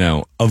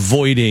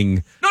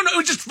 avoiding. No, it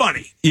was just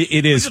funny.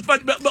 It is.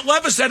 But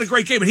Levis had a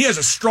great game, and he has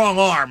a strong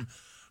arm.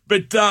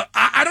 But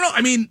I don't know.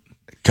 I mean,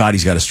 God,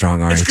 he's got a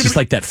strong arm. It's just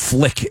like that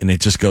flick, and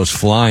it just goes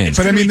flying.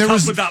 But I mean, there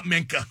was without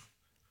Minka.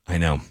 I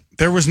know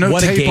there was no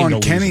tape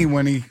on Kenny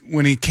when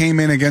he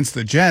came in against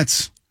the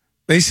Jets.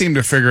 They seemed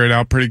to figure it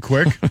out pretty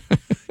quick.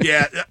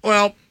 Yeah,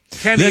 well.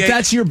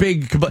 That's your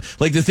big,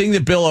 the thing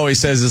that Bill always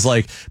says is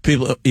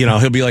people,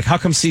 he'll be like, how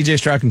come CJ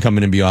Stroud can come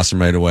in and be awesome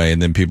right away? And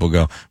then people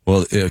go,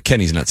 well,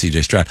 Kenny's not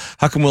CJ Stroud.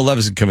 How come Will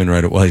Levis can come in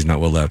right away? Well, he's not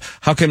Will Levis.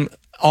 How come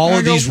all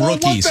of these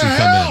rookies who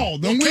come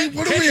in? Then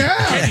what do we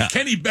have?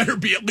 Kenny better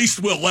be at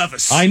least Will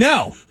Levis. I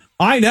know.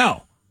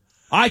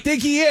 I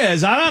think he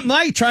is. I'm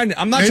not trying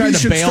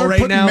to bail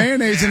right now.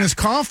 Mayonnaise in his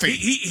coffee.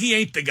 He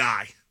ain't the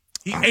guy.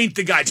 He ain't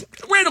the guy.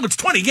 Randall, it's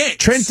 20 games.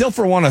 Trent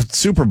Dilfer won a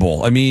Super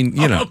Bowl. I mean,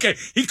 Okay,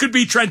 he could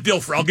be Trent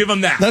Dilfer. I'll give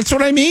him that. That's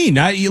what I mean.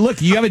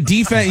 You have a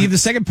defense. You have the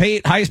second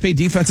highest paid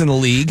defense in the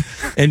league,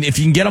 and if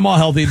you can get them all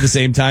healthy at the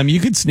same time, you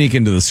could sneak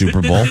into the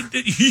Super Bowl.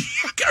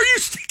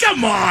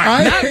 Come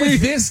on. Not with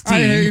this team.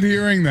 I hate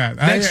hearing that.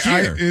 Next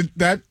year.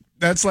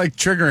 That's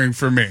triggering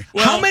for me.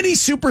 Well, how many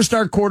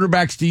superstar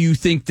quarterbacks do you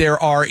think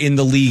there are in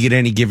the league at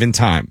any given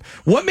time?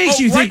 What makes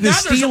you think the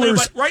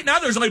Steelers? Right now,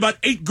 there's only about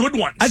 8 good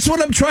ones. That's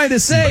what I'm trying to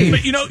say.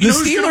 But the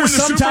Steelers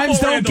sometimes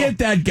don't get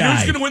that guy.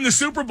 Who's going to win the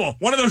Super Bowl?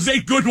 One of those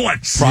 8 good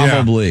ones.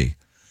 Probably.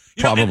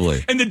 Yeah.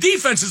 Probably. And the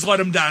defense has let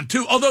them down,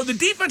 too. Although the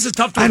defense is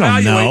tough to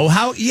evaluate. I don't know.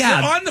 How? Yeah.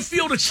 They're on the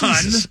field a ton.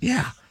 Jesus.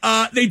 Yeah.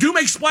 They do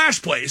make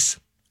splash plays.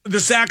 The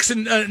sacks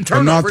and turnovers.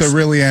 But not the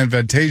really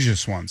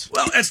advantageous ones.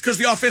 Well, that's because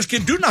the offense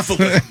can do nothing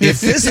with it.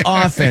 If this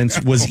offense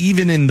was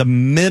even in the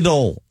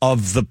middle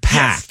of the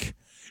pack, yes.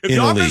 If the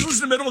offense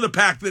was in the middle of the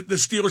pack, the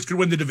Steelers could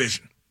win the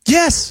division.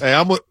 Yes. Hey,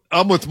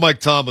 I'm with Mike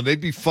Tomlin.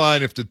 They'd be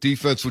fine if the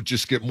defense would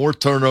just get more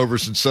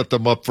turnovers and set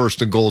them up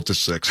 1st and goal to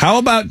 6. How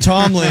about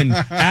Tomlin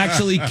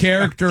actually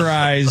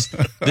characterize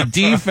the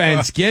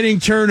defense getting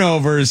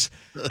turnovers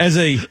as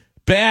a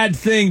bad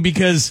thing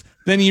because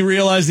then you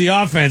realize the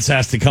offense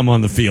has to come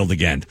on the field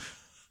again?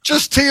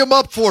 Just tee him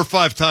up 4 or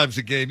 5 times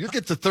a game. You'll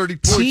get to 30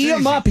 points. Tee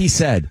him up, he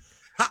said.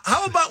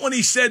 How about when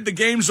he said the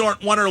games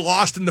aren't won or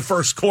lost in the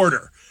first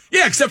quarter?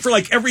 Yeah, except for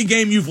like every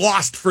game you've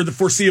lost for the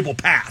foreseeable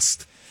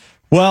past.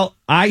 Well,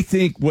 I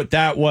think what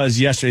that was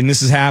yesterday, and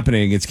this is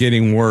happening, it's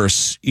getting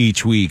worse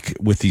each week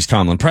with these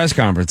Tomlin press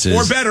conferences.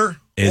 Or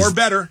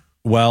better.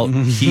 Well,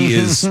 he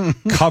is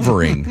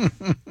covering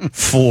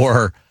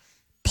for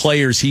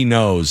players he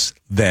knows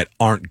that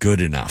aren't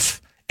good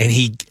enough. And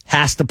he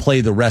has to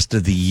play the rest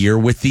of the year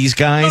with these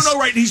guys. No,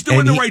 right. He's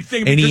doing the right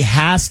thing. And he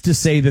has to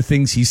say the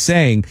things he's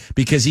saying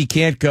because he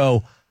can't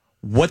go,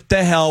 what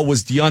the hell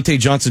was Deontay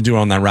Johnson doing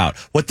on that route?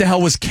 What the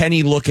hell was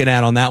Kenny looking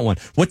at on that one?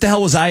 What the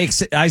hell was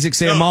Isaac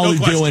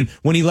Seumalo doing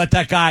when he let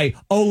that guy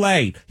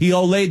olay? He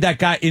olayed that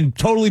guy and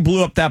totally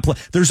blew up that play.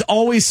 There's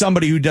always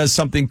somebody who does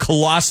something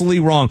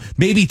colossally wrong,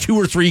 maybe 2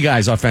 or 3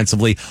 guys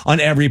offensively on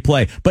every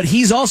play. But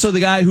he's also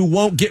the guy who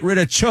won't get rid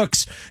of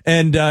Chooks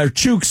and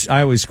Chooks.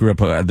 I always screw up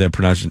the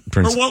pronunciation.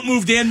 Or won't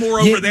move Dan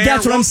Moore over there.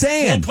 That's what I'm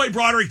saying. Won't play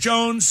Broderick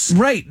Jones.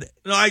 Right.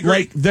 No, I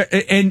agree.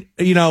 And,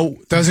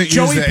 doesn't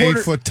Joey use the Porter,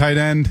 8-foot tight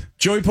end.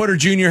 Joey Porter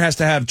Jr. has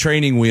to have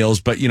training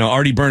wheels, but,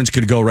 Artie Burns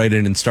could go right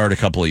in and start a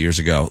couple of years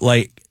ago.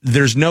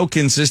 There's no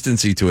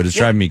consistency to it. It's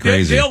driving me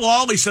crazy. Dale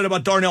Lawley said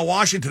about Darnell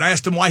Washington. I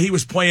asked him why he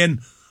was playing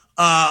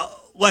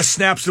less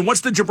snaps. And what's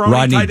the jabroni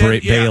Rodney tight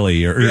end?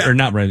 Bailey, or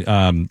not Rodney.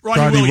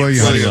 Rodney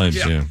Williams.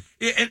 Yeah.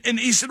 And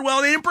he said,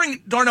 well, they didn't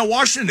bring Darnell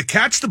Washington to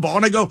catch the ball.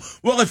 And I go,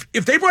 well,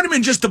 if they brought him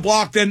in just to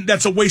block, then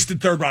that's a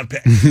wasted third-round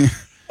pick.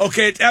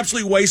 Okay, it's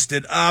absolutely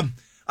wasted. I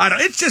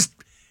don't. It's just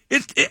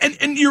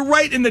and you're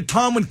right in that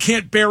Tomlin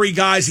can't bury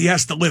guys he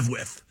has to live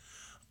with.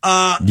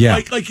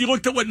 Like you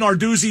looked at what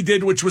Narduzzi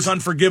did, which was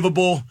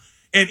unforgivable,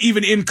 and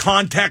even in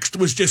context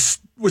was just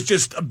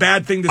a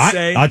bad thing to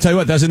say. I'll tell you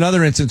what, that's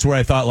another instance where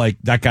I thought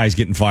that guy's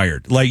getting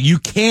fired. You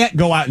can't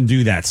go out and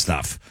do that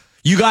stuff.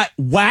 You got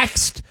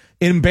waxed,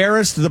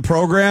 embarrassed the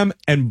program,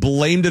 and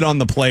blamed it on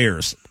the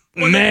players.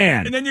 And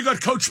then you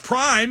got Coach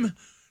Prime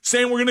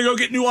saying we're going to go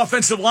get new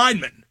offensive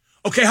linemen.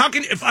 Okay, how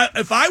can if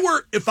I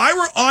were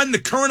on the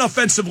current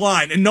offensive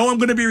line and know I'm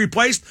going to be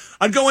replaced,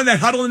 I'd go in that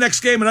huddle the next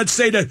game and I'd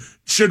say to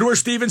Shedeur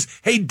Stevens,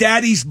 "Hey,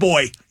 Daddy's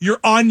boy,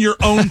 you're on your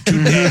own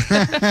today."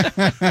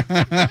 and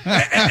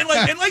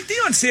like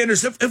Deion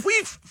Sanders, if we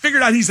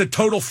figured out he's a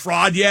total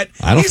fraud yet,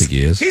 I don't think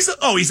he is. He's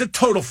a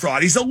total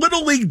fraud. He's a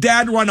little league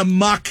dad run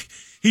amok.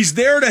 He's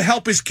there to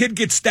help his kid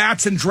get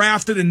stats and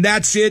drafted, and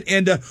that's it,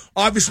 and to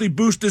obviously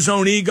boost his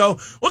own ego.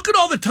 Look at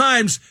all the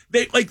times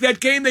that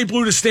game they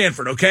blew to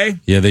Stanford. Okay,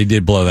 yeah, they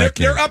did blow that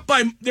game. They're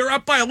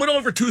up by a little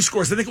over 2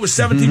 scores. I think it was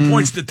 17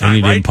 points at the time. And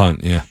he right? didn't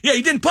punt. Yeah,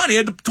 he didn't punt. He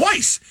had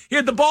twice. He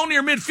had the ball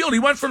near midfield. He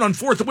went for it on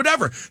 4th or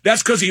whatever.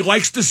 That's because he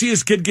likes to see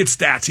his kid get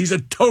stats. He's a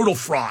total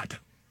fraud.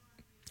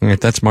 All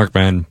right, that's Mark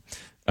Madden.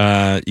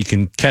 You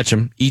can catch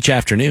him each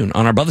afternoon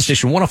on our brother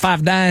station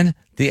 105.9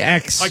 The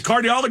X. My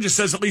cardiologist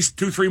says at least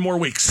 2-3 more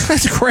weeks.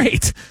 That's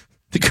great.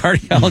 The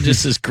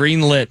cardiologist has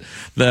greenlit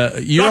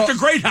Dr.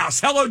 Greathouse.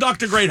 Hello,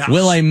 Dr. Greathouse.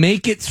 Will I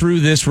make it through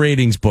this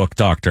ratings book,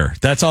 doctor?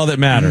 That's all that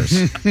matters.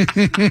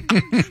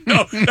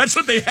 No, that's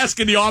what they ask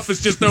in the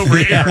office just over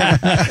here.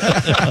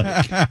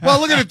 Well,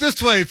 look at it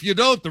this way. If you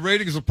don't, the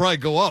ratings will probably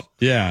go up.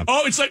 Yeah.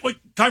 Oh, it's like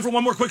time for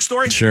one more quick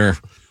story? Sure.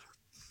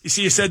 You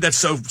see, you said that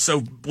so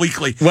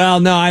bleakly. Well,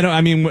 no, I don't.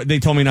 I mean, they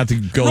told me not to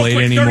go late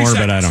anymore,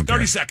 but I don't care.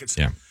 30 seconds.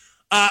 Yeah.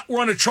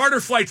 We're on a charter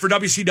flight for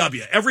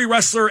WCW. Every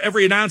wrestler,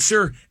 every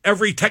announcer,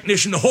 every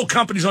technician, the whole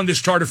company's on this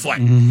charter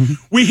flight. Mm-hmm.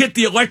 We hit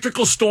the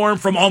electrical storm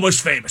from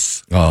Almost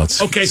Famous. Oh, it's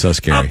so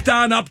scary. Up,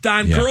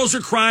 down. Yeah. Girls are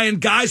crying.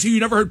 Guys who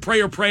you never heard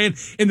pray are praying.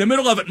 In the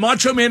middle of it,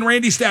 Macho Man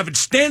Randy Savage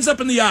stands up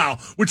in the aisle,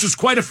 which was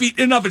quite a feat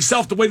in and of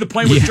itself, the way the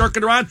plane was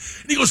jerking around.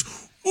 And he goes,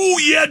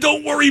 "Ooh, yeah,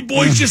 don't worry,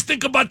 boys. Just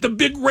think about the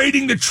big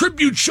rating the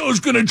tribute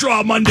show's going to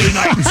draw Monday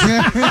night."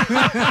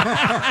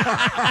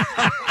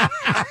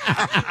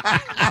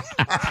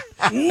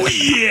 Ooh,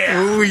 yeah.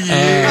 Ooh,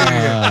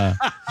 yeah.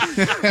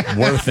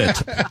 Worth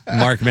it.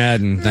 Mark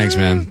Madden. Thanks,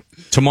 man.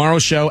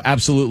 Tomorrow's show,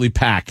 absolutely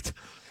packed.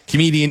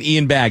 Comedian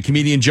Ian Bagg,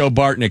 comedian Joe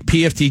Bartnick,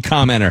 PFT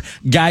commenter,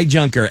 Guy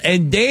Junker,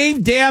 and Dave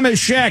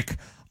Damashek.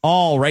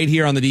 All right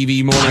here on the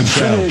DVE Morning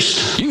Show.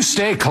 You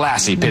stay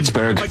classy,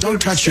 Pittsburgh. Don't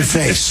touch your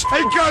face.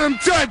 I got him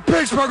dead,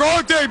 Pittsburgh,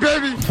 all day,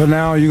 baby. For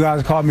now, you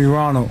guys call me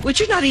Ronald. Would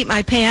you not eat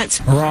my pants?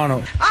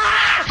 Ronald.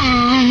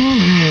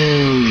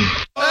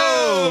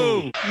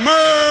 Oh!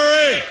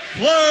 Murray!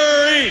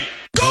 Flurry!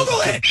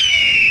 Google it!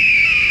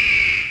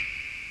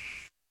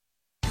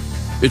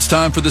 It's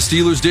time for the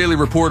Steelers Daily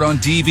Report on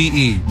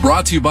DVE,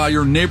 brought to you by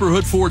your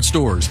neighborhood Ford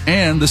stores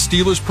and the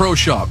Steelers Pro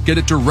Shop. Get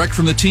it direct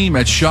from the team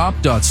at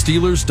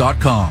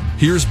shop.steelers.com.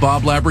 Here's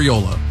Bob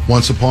Labriola.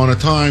 Once upon a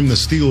time, the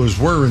Steelers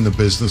were in the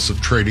business of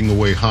trading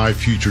away high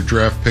future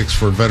draft picks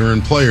for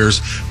veteran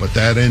players, but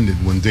that ended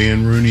when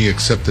Dan Rooney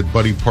accepted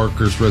Buddy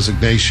Parker's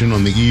resignation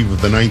on the eve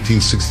of the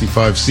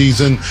 1965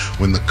 season,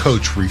 when the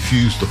coach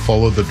refused to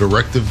follow the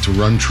directive to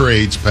run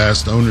trades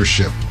past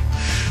ownership.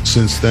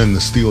 Since then, the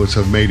Steelers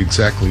have made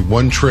exactly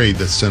one trade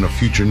that sent a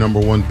future number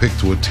 1 pick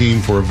to a team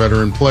for a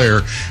veteran player,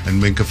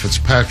 and Minkah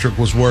Fitzpatrick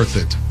was worth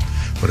it.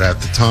 But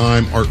at the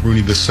time, Art Rooney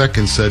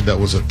II said that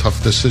was a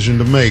tough decision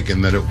to make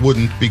and that it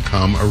wouldn't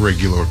become a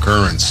regular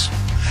occurrence.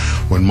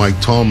 When Mike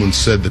Tomlin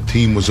said the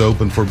team was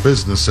open for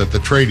business at the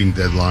trading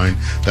deadline,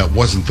 that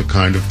wasn't the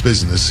kind of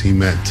business he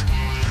meant.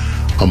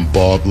 I'm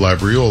Bob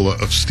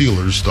Labriola of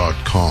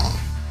Steelers.com.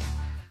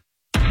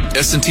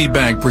 S&T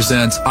Bank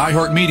presents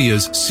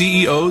iHeartMedia's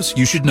CEOs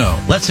You Should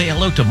Know. Let's say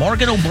hello to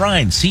Morgan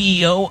O'Brien,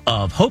 CEO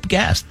of Hope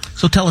Gas.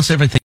 So tell us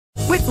everything.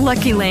 With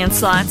Lucky Land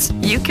Slots,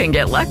 you can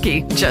get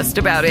lucky just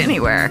about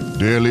anywhere.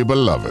 Dearly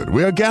beloved,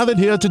 we are gathered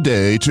here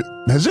today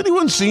to... Has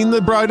anyone seen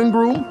the bride and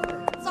groom?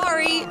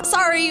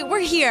 Sorry, we're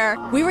here.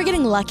 We were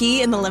getting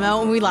lucky in the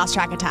limo and we lost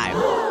track of time.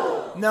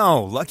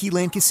 No, Lucky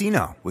Land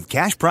Casino, with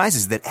cash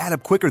prizes that add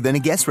up quicker than a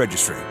guest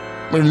registry.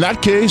 In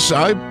that case,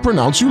 I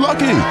pronounce you lucky.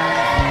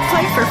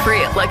 Play for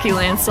free at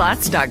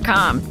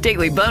LuckyLandSlots.com.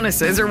 Daily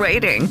bonuses are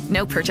waiting.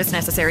 No purchase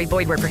necessary.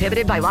 Void where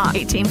prohibited by law.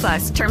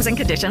 18+. Terms and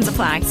conditions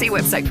apply. See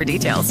website for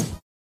details.